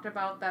we've talked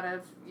about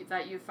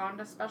that you found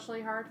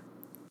especially hard?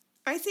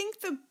 I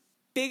think the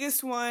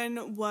biggest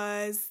one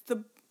was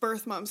the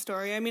birth mom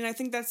story. I mean, I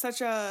think that's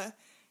such a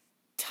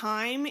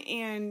time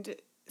and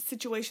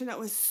situation that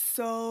was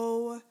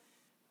so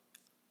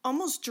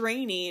almost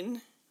draining.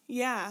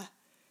 Yeah.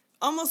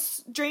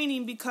 Almost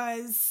draining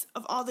because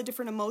of all the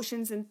different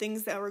emotions and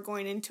things that were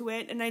going into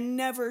it. And I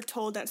never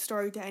told that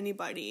story to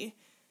anybody.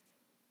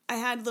 I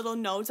had little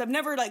notes. I've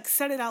never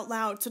said it out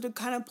loud. So to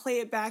kind of play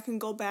it back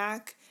and go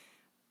back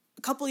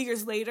a couple of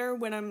years later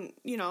when I'm,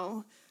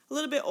 a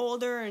little bit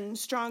older and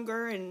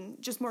stronger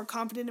and just more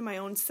confident in my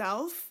own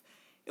self,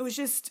 it was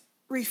just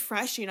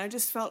refreshing. I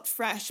just felt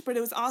fresh, but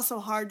it was also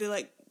hard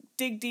to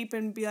dig deep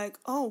and be like,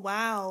 oh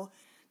wow,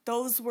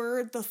 those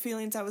were the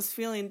feelings I was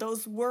feeling.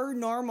 Those were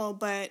normal,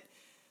 but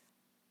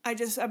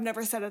I've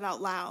never said it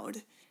out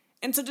loud.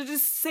 And so to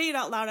just say it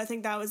out loud, I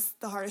think that was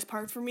the hardest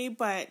part for me,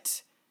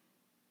 but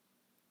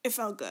it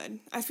felt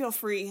good. I feel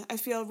free. I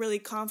feel really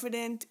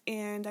confident,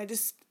 and I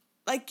just,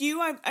 like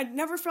you, I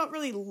never felt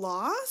really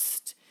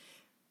lost.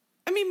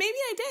 I mean, maybe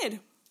I did,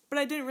 but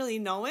I didn't really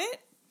know it.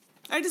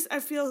 I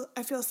feel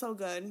so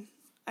good.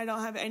 I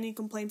don't have any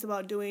complaints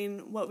about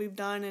doing what we've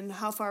done and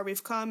how far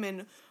we've come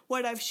and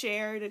what I've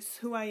shared. It's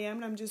who I am,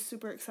 and I'm just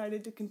super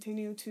excited to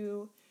continue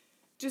to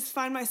just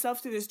find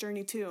myself through this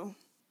journey too.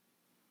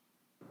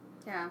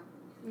 Yeah.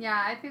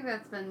 Yeah, I think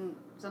that's been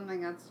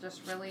something that's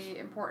just really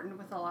important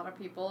with a lot of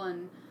people,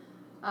 and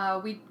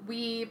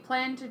we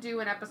plan to do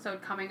an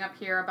episode coming up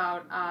here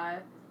about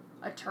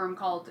a term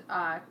called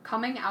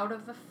coming out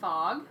of the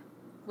fog,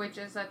 which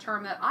is a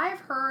term that I've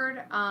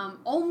heard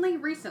only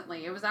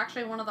recently. It was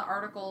actually one of the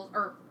articles,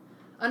 or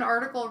an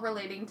article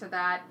relating to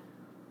that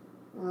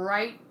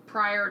right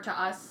prior to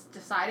us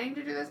deciding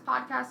to do this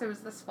podcast. It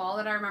was this fall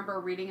that I remember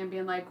reading and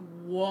being like,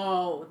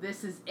 whoa,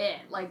 this is it.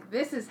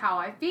 This is how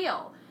I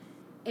feel.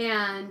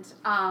 And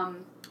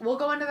we'll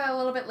go into that a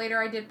little bit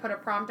later. I did put a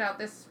prompt out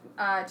this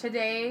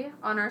today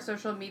on our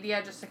social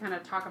media just to kind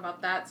of talk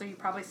about that. So you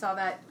probably saw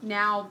that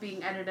now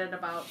being edited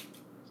about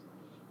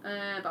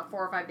 4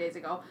 or 5 days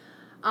ago.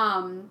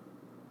 I'm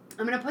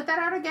going to put that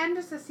out again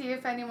just to see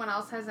if anyone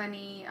else has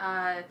any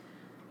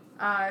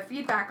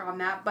feedback on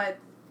that. But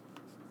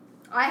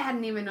I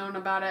hadn't even known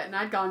about it, and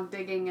I'd gone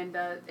digging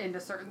into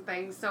certain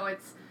things. So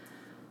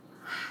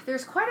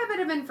there's quite a bit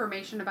of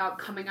information about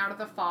coming out of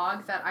the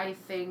fog that I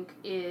think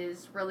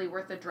is really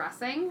worth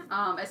addressing,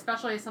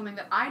 especially something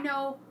that I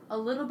know a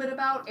little bit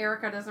about.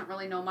 Erica doesn't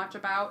really know much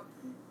about.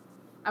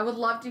 I would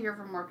love to hear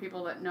from more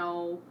people that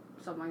know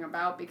something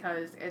about,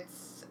 because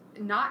it's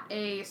not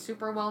a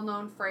super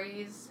well-known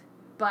phrase,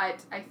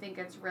 but I think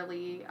it's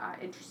really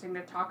interesting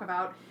to talk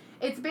about.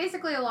 It's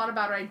basically a lot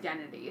about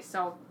identity,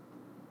 so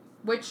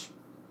which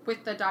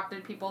with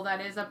adopted people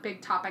that is a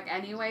big topic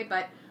anyway,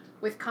 but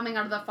with coming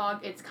out of the fog,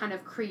 it's kind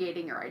of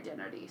creating your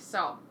identity.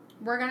 So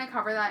we're going to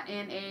cover that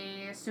in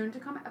a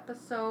soon-to-come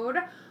episode.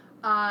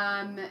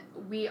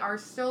 We are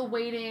still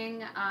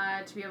waiting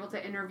to be able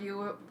to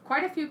interview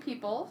quite a few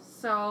people.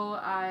 So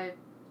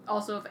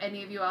also, if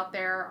any of you out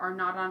there are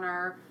not on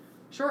our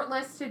short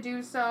list to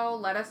do so,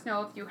 let us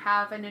know if you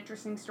have an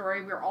interesting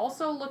story. We're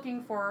also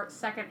looking for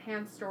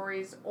secondhand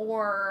stories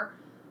or,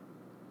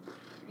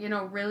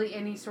 really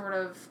any sort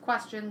of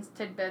questions,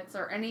 tidbits,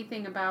 or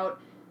anything about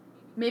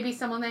maybe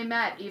someone they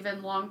met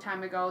even long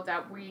time ago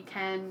that we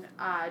can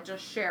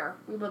just share.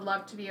 We would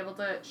love to be able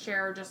to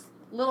share just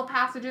little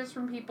passages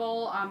from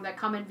people that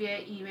come in via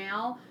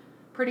email.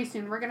 Pretty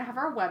soon we're going to have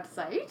our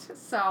website,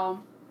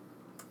 so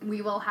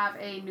we will have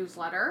a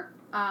newsletter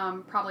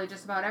probably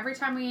just about every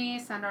time we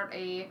send out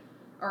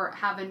or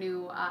have a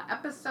new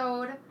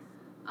episode,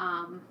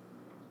 kind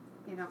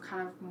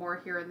of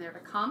more here and there to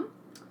come.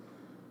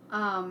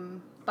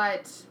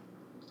 But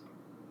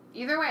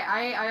either way,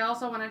 I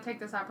also want to take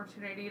this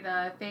opportunity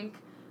to thank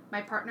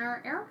my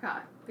partner,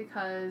 Erica,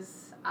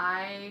 because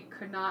I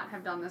could not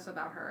have done this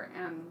without her,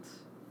 and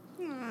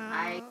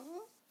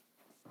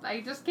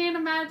I just can't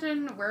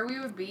imagine where we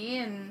would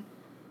be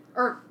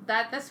or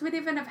that this would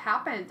even have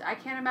happened. I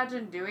can't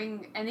imagine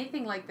doing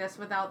anything like this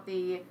without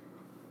the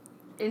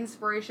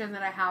inspiration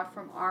that I have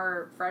from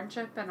our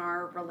friendship and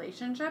our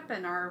relationship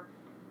and our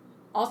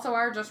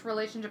just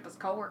relationship as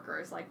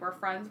coworkers. Like, we're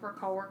friends, we're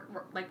coworkers.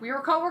 Like, we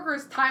were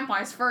coworkers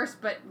time-wise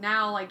first, but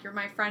now, like, you're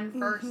my friend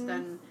first,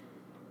 and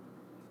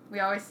we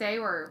always say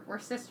we're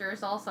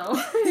sisters also,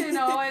 you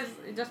know,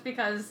 just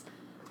because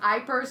I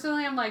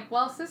personally am like,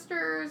 well,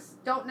 sisters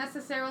don't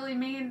necessarily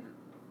mean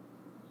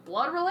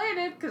blood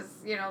related, because,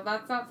 you know,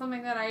 that's not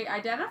something that I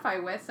identify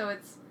with, so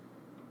it's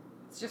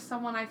just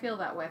someone I feel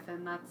that with,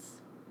 and that's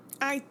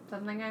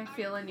something I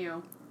feel in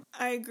you.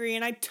 I agree,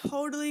 and I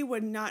totally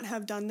would not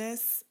have done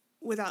this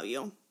without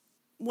you.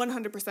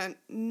 100%.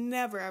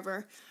 Never,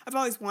 ever. I've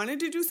always wanted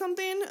to do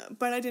something,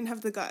 but I didn't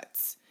have the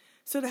guts.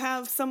 So to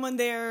have someone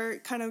there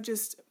kind of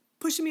just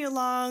pushing me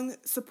along,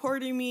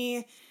 supporting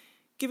me,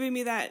 giving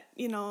me that,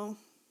 you know,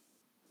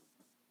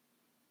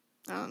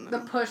 I don't know. The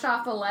push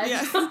off the ledge.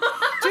 Yeah.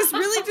 Just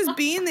really just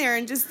being there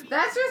and just...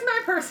 That's just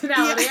my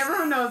personality. Yeah.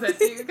 Everyone knows it.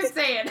 So you can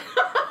say it.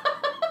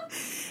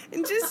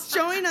 And just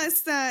showing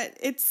us that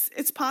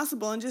it's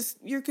possible, and just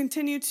you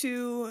continue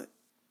to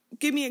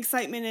give me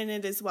excitement in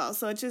it as well.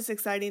 So it's just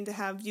exciting to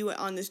have you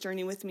on this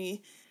journey with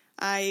me.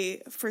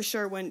 I for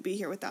sure wouldn't be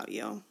here without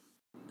you.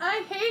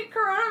 I hate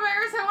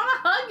coronavirus. I want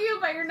to hug you,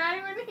 but you're not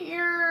even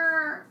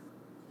here.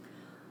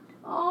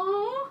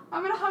 Oh,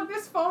 I'm going to hug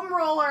this foam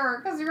roller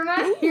because you're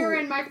not here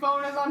and my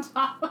phone is on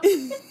top of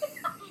it.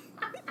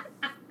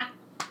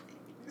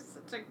 You're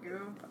such a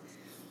goof.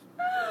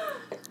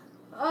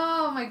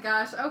 Oh my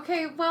gosh.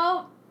 Okay,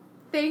 well,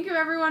 thank you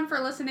everyone for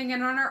listening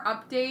in on our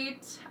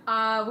update.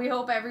 We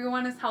hope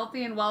everyone is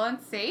healthy and well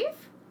and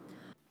safe.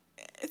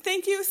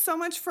 Thank you so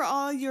much for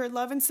all your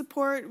love and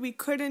support. We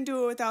couldn't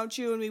do it without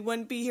you, and we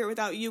wouldn't be here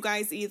without you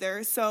guys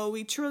either. So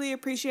we truly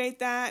appreciate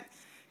that.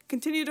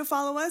 Continue to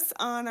follow us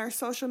on our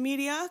social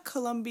media,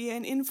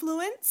 Colombian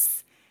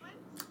Influence.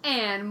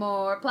 And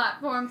more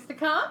platforms to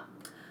come.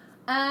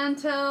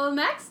 Until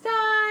next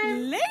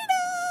time. Later.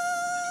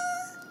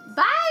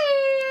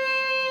 Bye.